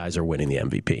those guys are winning the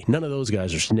MVP. None of those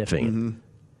guys are sniffing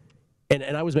it.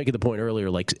 And I was making the point earlier,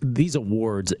 like these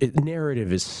awards,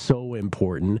 narrative is so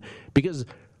important because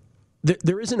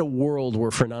there isn't a world where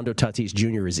Fernando Tatis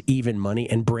Jr. is even money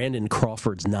and Brandon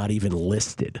Crawford's not even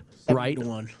listed, right?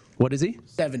 71. What is he?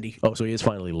 70. Oh, so he is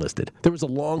finally listed. There was a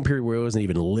long period where he wasn't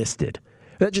even listed.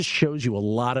 That just shows you a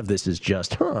lot of this is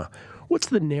just, what's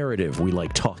the narrative we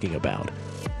like talking about?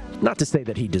 Not to say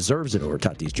that he deserves it over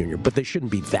Tatis Jr., but there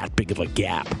shouldn't be that big of a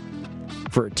gap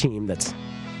for a team that's,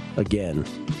 again,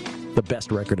 the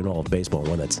best record in all of baseball,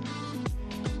 one that's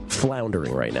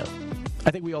floundering right now.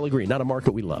 I think we all agree, not a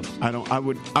market we love. I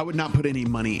would not put any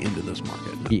money into this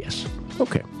market. No. Yes.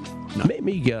 Okay. No.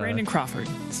 Maybe Brandon Crawford,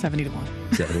 70-1.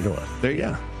 70-1. There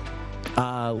you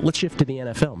go. Let's shift to the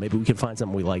NFL. Maybe we can find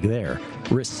something we like there.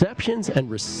 Receptions and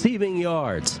receiving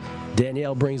yards.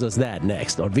 Danielle brings us that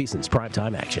next on VSiN's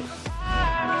Primetime Action.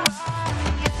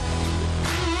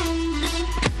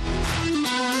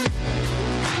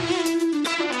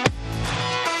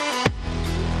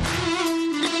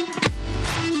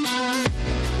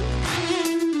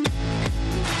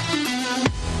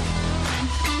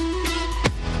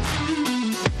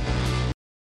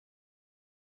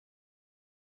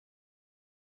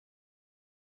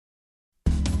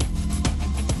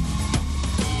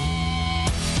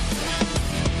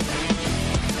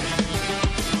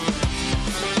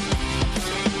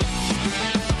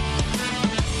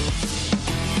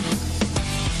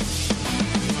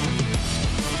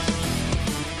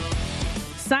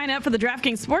 Sign up for the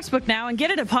DraftKings Sportsbook now and get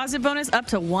a deposit bonus up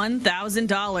to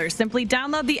 $1,000. Simply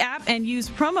download the app and use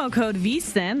promo code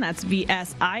VSIN, that's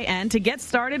VSIN, to get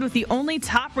started with the only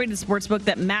top-rated sportsbook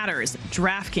that matters,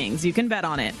 DraftKings. You can bet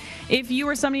on it. If you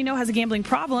or somebody you know has a gambling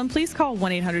problem, please call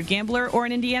 1-800-GAMBLER or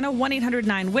in Indiana,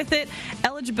 1-800-9-WITH-IT.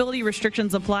 Eligibility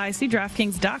restrictions apply. See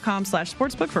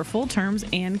DraftKings.com/sportsbook for full terms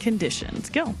and conditions.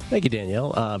 Gil. Thank you,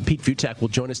 Danielle. Pete Vutak will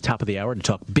join us top of the hour to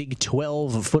talk Big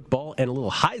 12 football and a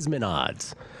little Heisman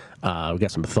odds. We've got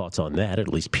some thoughts on that, at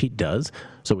least Pete does,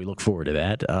 so we look forward to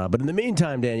that. But in the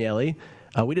meantime, Danielle,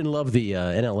 we didn't love the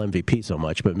NL MVP so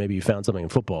much, but maybe you found something in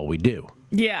football we do.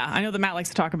 Yeah, I know that Matt likes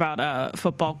to talk about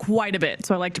football quite a bit,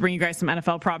 so I'd like to bring you guys some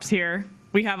NFL props here.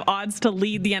 We have odds to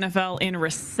lead the NFL in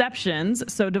receptions.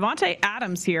 So Devontae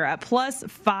Adams here at plus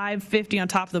 550 on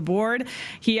top of the board.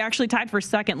 He actually tied for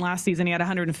second last season. He had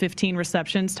 115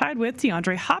 receptions, tied with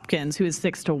DeAndre Hopkins, who is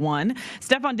 6-1.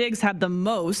 Stephon Diggs had the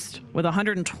most with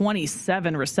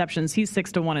 127 receptions. He's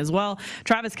 6-1 as well.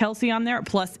 Travis Kelce on there at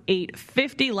plus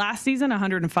 850. Last season,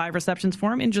 105 receptions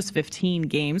for him in just 15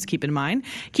 games, keep in mind.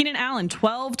 Keenan Allen,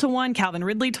 12-1. Calvin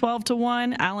Ridley,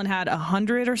 12-1. Allen had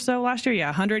 100 or so last year. Yeah,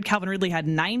 100. Calvin Ridley had had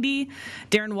 90.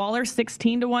 Darren Waller,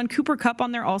 16-1. Cooper Kupp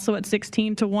on there also at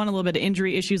 16-1. A little bit of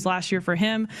injury issues last year for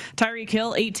him. Tyreek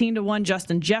Hill, 18-1.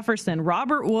 Justin Jefferson,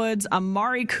 Robert Woods,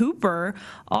 Amari Cooper,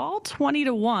 all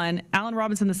 20-1. Allen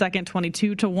Robinson II,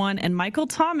 22-1. And Michael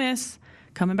Thomas,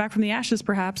 coming back from the ashes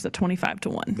perhaps, at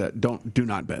 25-1. Do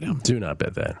not bet him. Do not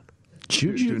bet that.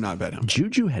 Juju, do not bet him.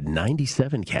 Juju had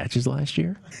 97 catches last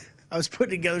year. I was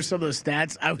putting together some of those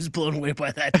stats. I was blown away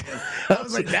by that, too. I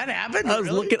was like, that happened? I was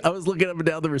looking up and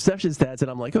down the reception stats,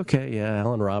 and I'm like, okay, yeah,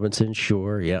 Allen Robinson,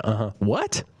 sure, yeah,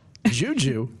 What?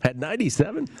 Juju had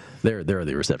 97? There are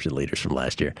the reception leaders from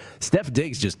last year. Steph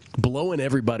Diggs just blowing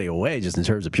everybody away just in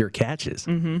terms of pure catches.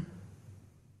 Mm-hmm.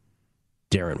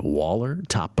 Darren Waller,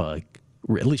 top, at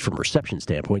least from a reception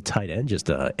standpoint, tight end, just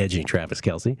edging Travis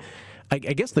Kelce. I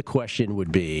guess the question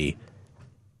would be,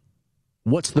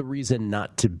 what's the reason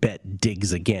not to bet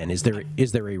Diggs again? Is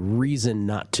there a reason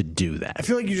not to do that? I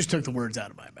feel like you just took the words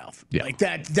out of my mouth. Yeah. Like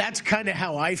that's kind of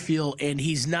how I feel, and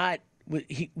he's not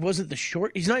he's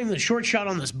not even the short shot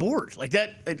on this board. Like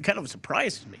that, it kind of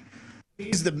surprises me.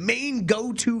 He's the main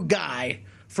go-to guy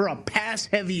for a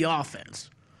pass-heavy offense.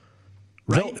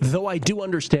 Right? Though I do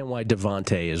understand why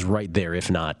Devontae is right there, if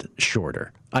not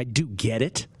shorter. I do get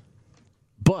it,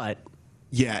 but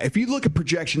yeah, if you look at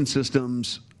projection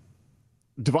systems,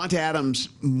 Devontae Adams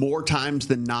more times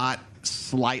than not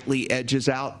slightly edges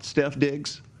out Steph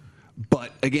Diggs,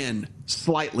 but again,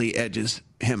 slightly edges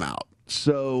him out.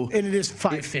 So, and it is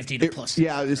 550 to plus.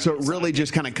 Yeah, right? so it really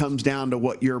just kind of comes down to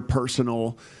what your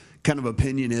personal kind of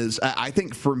opinion is. I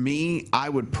think for me, I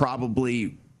would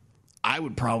probably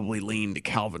lean to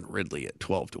Calvin Ridley at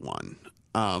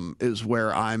 12-1. Is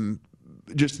where I'm.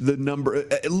 Just the number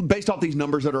based off these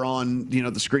numbers that are on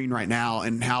the screen right now,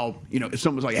 and how if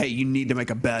someone's like, hey, you need to make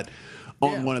a bet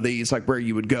on one of these, like where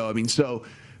you would go. I mean, so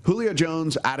Julio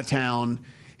Jones out of town.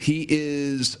 He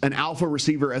is an alpha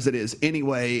receiver as it is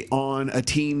anyway on a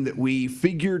team that we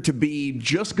figure to be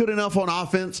just good enough on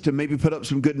offense to maybe put up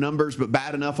some good numbers, but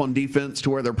bad enough on defense to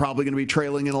where they're probably going to be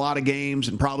trailing in a lot of games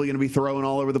and probably going to be throwing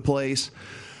all over the place.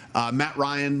 Matt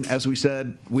Ryan, as we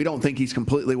said, we don't think he's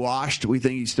completely washed. We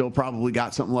think he's still probably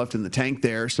got something left in the tank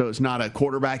there, so it's not a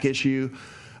quarterback issue.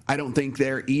 I don't think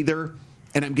there either.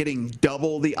 And I'm getting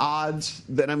double the odds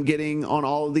that I'm getting on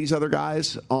all of these other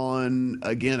guys on,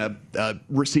 again, a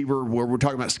receiver where we're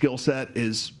talking about skill set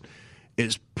is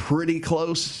pretty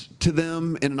close to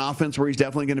them in an offense where he's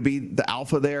definitely going to be the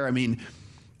alpha there. I mean,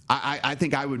 I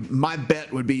think my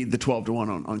bet would be the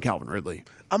 12-1 on Calvin Ridley.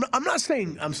 I'm not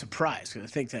saying I'm surprised,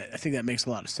 because I think that makes a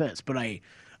lot of sense. But I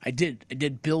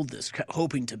did build this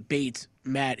hoping to bait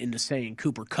Matt into saying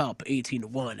Cooper Kupp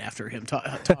 18-1 after him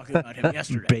talking about him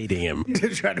yesterday. Baiting him.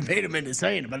 Trying to bait him into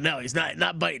saying it, but no, he's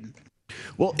not biting.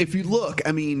 Well, if you look,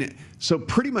 I mean, so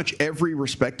pretty much every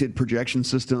respected projection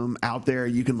system out there,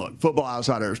 you can look. Football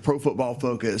Outsiders, Pro Football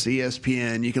Focus,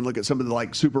 ESPN. You can look at some of the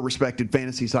super respected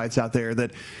fantasy sites out there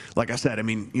that, like I said, I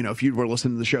mean, if you were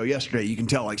listening to the show yesterday, you can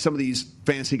tell some of these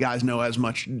fantasy guys know as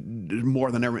much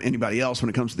more than anybody else when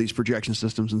it comes to these projection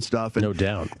systems and stuff. And, no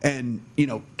doubt. And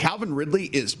Calvin Ridley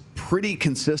is pretty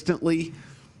consistently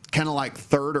kind of like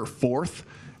third or fourth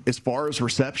as far as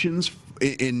receptions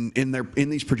in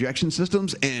these projection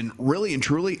systems, and really and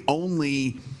truly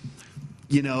only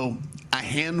a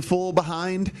handful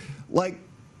behind like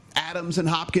Adams and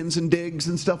Hopkins and Diggs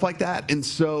and stuff like that. And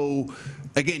so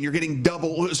again, you're getting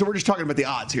double. So we're just talking about the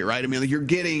odds here, right? I mean, you're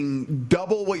getting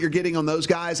double what you're getting on those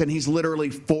guys, and he's literally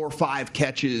 4 or 5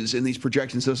 catches in these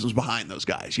projection systems behind those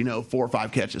guys, 4 or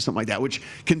 5 catches, something like that, which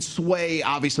can sway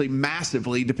obviously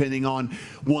massively depending on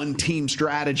one team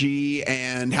strategy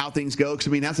and how things go. Because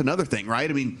I mean, that's another thing, right?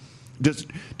 I mean,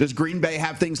 does Green Bay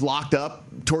have things locked up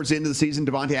towards the end of the season?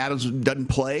 Devontae Adams doesn't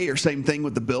play, or same thing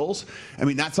with the Bills? I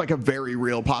mean, that's like a very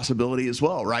real possibility as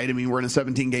well, right? I mean, we're in a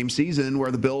 17-game season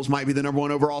where the Bills might be the number 1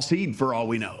 overall seed for all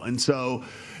we know. And so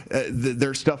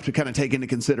there's stuff to kind of take into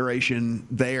consideration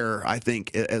there, I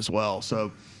think, as well.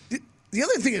 So the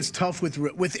other thing that's tough with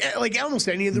like almost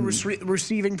any of the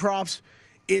receiving props,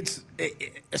 it's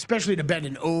especially to bet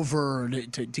an over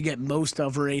to get most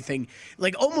of or anything,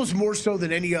 like almost more so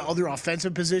than any other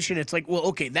offensive position. It's like, well,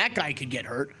 okay, that guy could get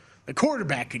hurt. The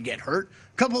quarterback could get hurt.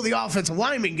 A couple of the offensive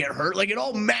linemen get hurt. Like, it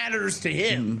all matters to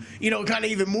him, kind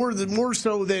of even more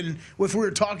so than if we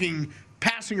were talking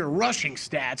passing or rushing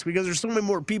stats, because there's so many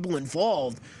more people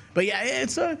involved. But yeah, I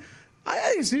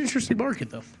think it's an interesting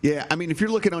market, though. Yeah, I mean, if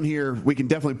you're looking on here, we can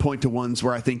definitely point to ones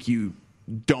where I think you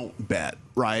don't bet,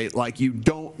 right? Like, you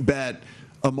don't bet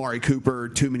Amari Cooper,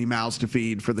 too many mouths to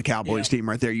feed for the Cowboys team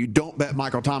right there. You don't bet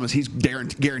Michael Thomas. He's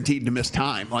guaranteed to miss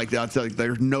time. Like,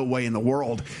 there's no way in the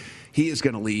world he is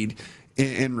going to lead.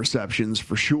 in receptions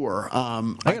for sure.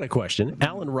 I got a question.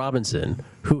 Allen Robinson,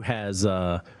 who has,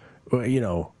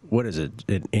 what is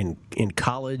it in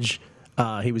college?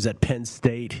 He was at Penn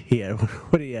State. He had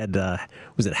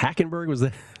was it Hackenberg? Is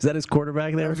that his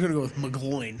quarterback there? I was going to go with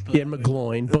McGloin. Yeah,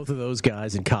 McGloin. Both of those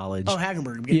guys in college. Oh,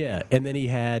 Hackenberg. Yeah, and then he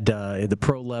had at the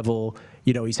pro level.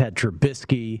 He's had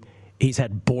Trubisky. He's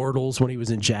had Bortles when he was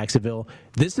in Jacksonville.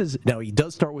 Now he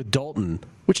does start with Dalton,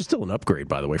 which is still an upgrade,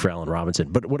 by the way, for Allen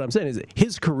Robinson. But what I'm saying is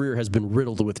his career has been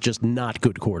riddled with just not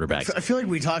good quarterbacks. I feel like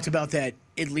we talked about that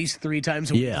at least 3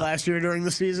 times a week last year during the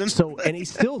season. So and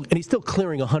he's still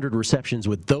clearing 100 receptions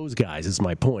with those guys. Is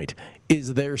my point.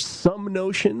 Is there some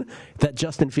notion that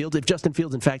Justin Fields, if Justin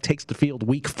Fields in fact takes the field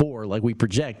week 4 like we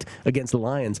project against the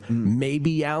Lions,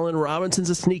 maybe Allen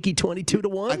Robinson's a sneaky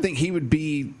 22-1? I think he would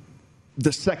be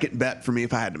the second bet for me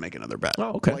if I had to make another bet.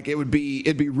 Oh, okay. Like it'd be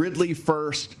Ridley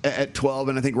first at 12,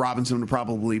 and I think Robinson would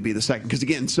probably be the second. Because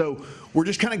again, so we're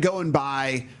just kind of going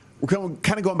by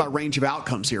range of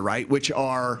outcomes here, right? Which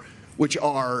are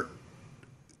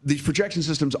these projection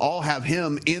systems all have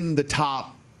him in the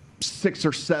top 6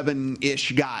 or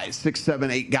 7-ish guys, 6, 7,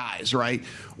 8 guys, right?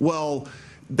 Well,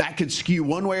 that could skew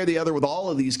one way or the other with all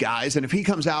of these guys, and if he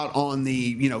comes out on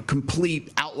the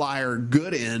complete outlier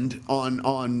good end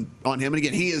on him, and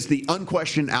again he is the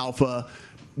unquestioned alpha.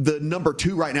 The number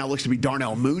 2 right now looks to be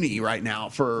Darnell Mooney right now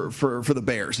for the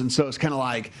Bears, and so it's kind of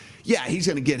like, yeah, he's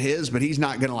going to get his, but he's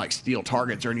not going to like steal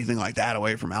targets or anything like that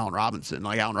away from Allen Robinson.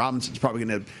 Like Allen Robinson's probably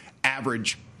going to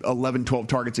average 11, 12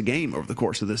 targets a game over the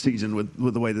course of the season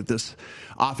with the way that this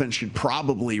offense should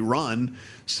probably run.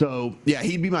 So, yeah,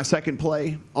 he'd be my second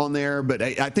play on there. But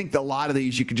I think a lot of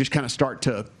these you could just kind of start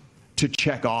to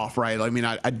check off, right? I mean,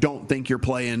 I don't think you're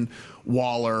playing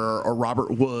Waller or Robert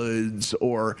Woods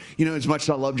or, as much as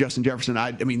I love Justin Jefferson,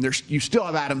 I mean, you still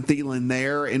have Adam Thielen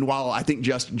there. And while I think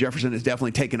Justin Jefferson has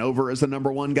definitely taken over as the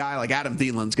number 1 guy, like Adam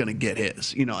Thielen's going to get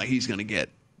his. He's going to get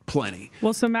plenty.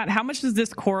 Well, so Matt, how much does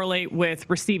this correlate with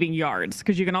receiving yards?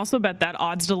 Because you can also bet that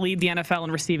odds to lead the NFL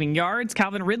in receiving yards.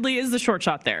 Calvin Ridley is the short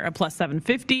shot there, a plus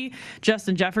 750.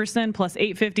 Justin Jefferson plus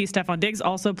 850. Stephon Diggs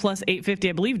also plus 850.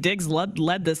 I believe Diggs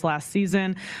led this last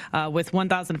season with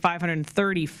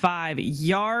 1,535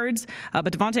 yards.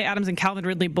 But Devontae Adams and Calvin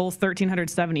Ridley both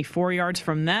 1,374 yards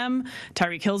from them.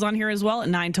 Tyreek Hill's on here as well at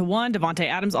 9-1. Devontae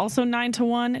Adams also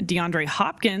 9-1. DeAndre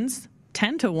Hopkins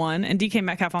 10-1, and DK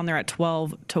Metcalf on there at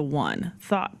 12-1.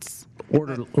 Thoughts?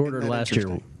 Order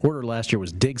last year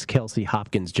was Diggs, Kelsey,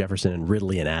 Hopkins, Jefferson, and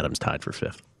Ridley and Adams tied for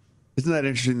 5th. Isn't that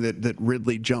interesting that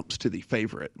Ridley jumps to the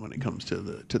favorite when it comes to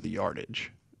the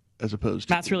yardage, as opposed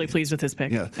to Matt's really pleased with his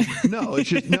pick. Yeah,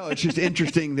 it's just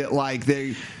interesting that like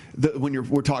when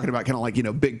we're talking about kind of like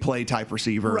big play type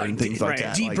receiver and things like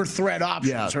that, deeper threat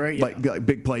options, right? Yeah. Like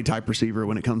big play type receiver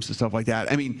when it comes to stuff like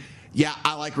that. I mean, yeah,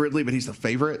 I like Ridley, but he's the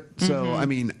favorite. So I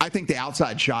mean, I think the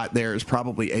outside shot there is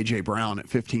probably AJ Brown at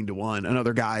 15-1,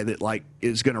 another guy that like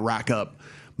is going to rack up.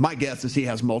 My guess is he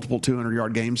has multiple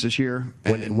 200-yard games this year.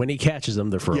 When he catches them,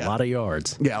 they're for a lot of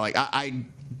yards. Yeah, like I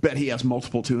bet he has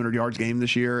multiple 200 yards game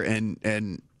this year,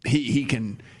 and he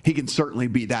can certainly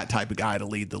be that type of guy to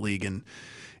lead the league in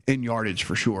yardage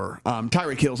for sure.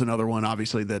 Tyreek Hill's another one,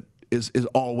 obviously, that is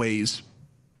always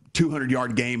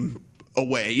 200-yard game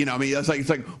away. I mean, it's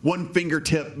like one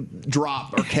fingertip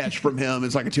drop or catch from him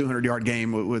is like a 200-yard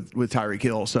game with Tyreek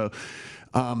Hill. So.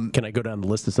 Can I go down the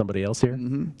list of somebody else here?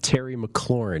 Mm-hmm. Terry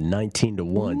McLaurin,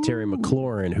 19-1. Ooh. Terry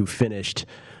McLaurin, who finished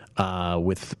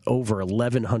with over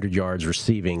 1,100 yards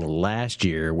receiving last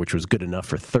year, which was good enough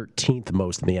for 13th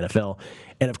most in the NFL,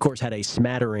 and of course had a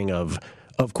smattering of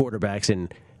quarterbacks in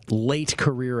late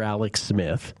career Alex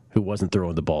Smith, who wasn't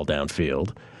throwing the ball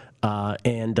downfield.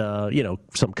 And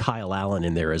some Kyle Allen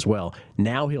in there as well.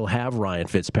 Now he'll have Ryan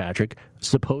Fitzpatrick,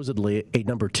 supposedly a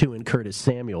number 2 in Curtis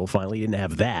Samuel. Finally, he didn't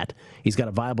have that. He's got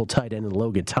a viable tight end in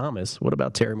Logan Thomas. What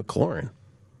about Terry McLaurin?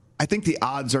 I think the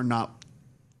odds are not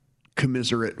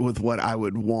commiserate with what I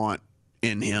would want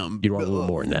in him. You'd want a little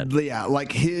more than that. Yeah,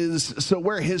 like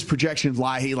where his projections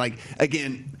lie, he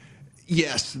again.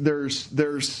 Yes,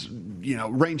 there's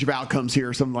range of outcomes here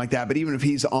or something like that. But even if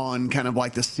he's on kind of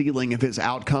like the ceiling of his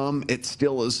outcome, it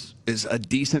still is a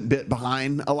decent bit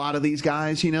behind a lot of these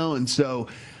guys, And so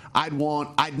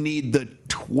I'd need the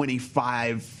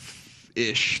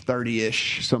 25-ish,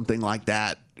 30-ish, something like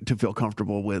that to feel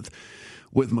comfortable with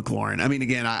McLaurin. I mean,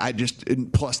 again, I just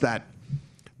plus that.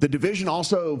 The division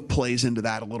also plays into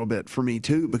that a little bit for me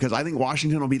too, because I think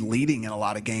Washington will be leading in a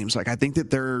lot of games. Like I think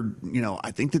that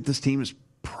I think that this team is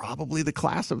probably the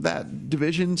class of that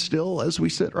division still as we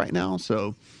sit right now.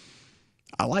 So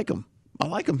I like them. I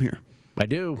like them here. I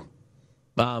do.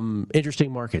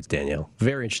 Interesting markets, Danielle.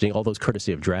 Very interesting. All those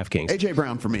courtesy of DraftKings. A.J.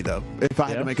 Brown for me, though, if I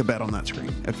had to make a bet on that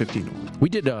screen at 15-1. We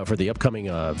did, for the upcoming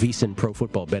VSiN Pro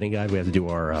Football Betting Guide, we have to do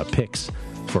our picks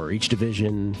for each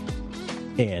division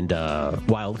and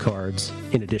wild cards,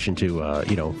 in addition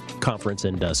to, conference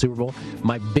and Super Bowl.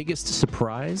 My biggest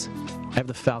surprise, I have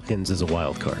the Falcons as a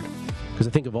wild card. Because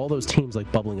I think of all those teams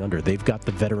like bubbling under, they've got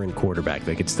the veteran quarterback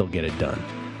that could still get it done.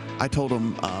 I told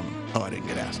him, I didn't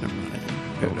get asked. Never mind.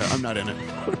 I'm not in it.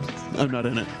 I'm not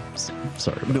in it.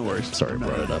 Sorry. No worries. Sorry I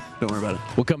brought it up. Don't worry about it.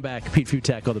 We'll come back. Pete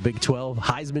Futak on the Big 12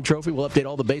 Heisman Trophy. We'll update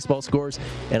all the baseball scores.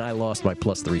 And I lost my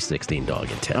plus 316 dog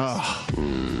in tennis.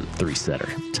 3-setter.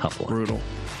 Tough one. Brutal.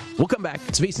 We'll come back.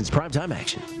 It's VSiN's Primetime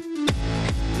Action.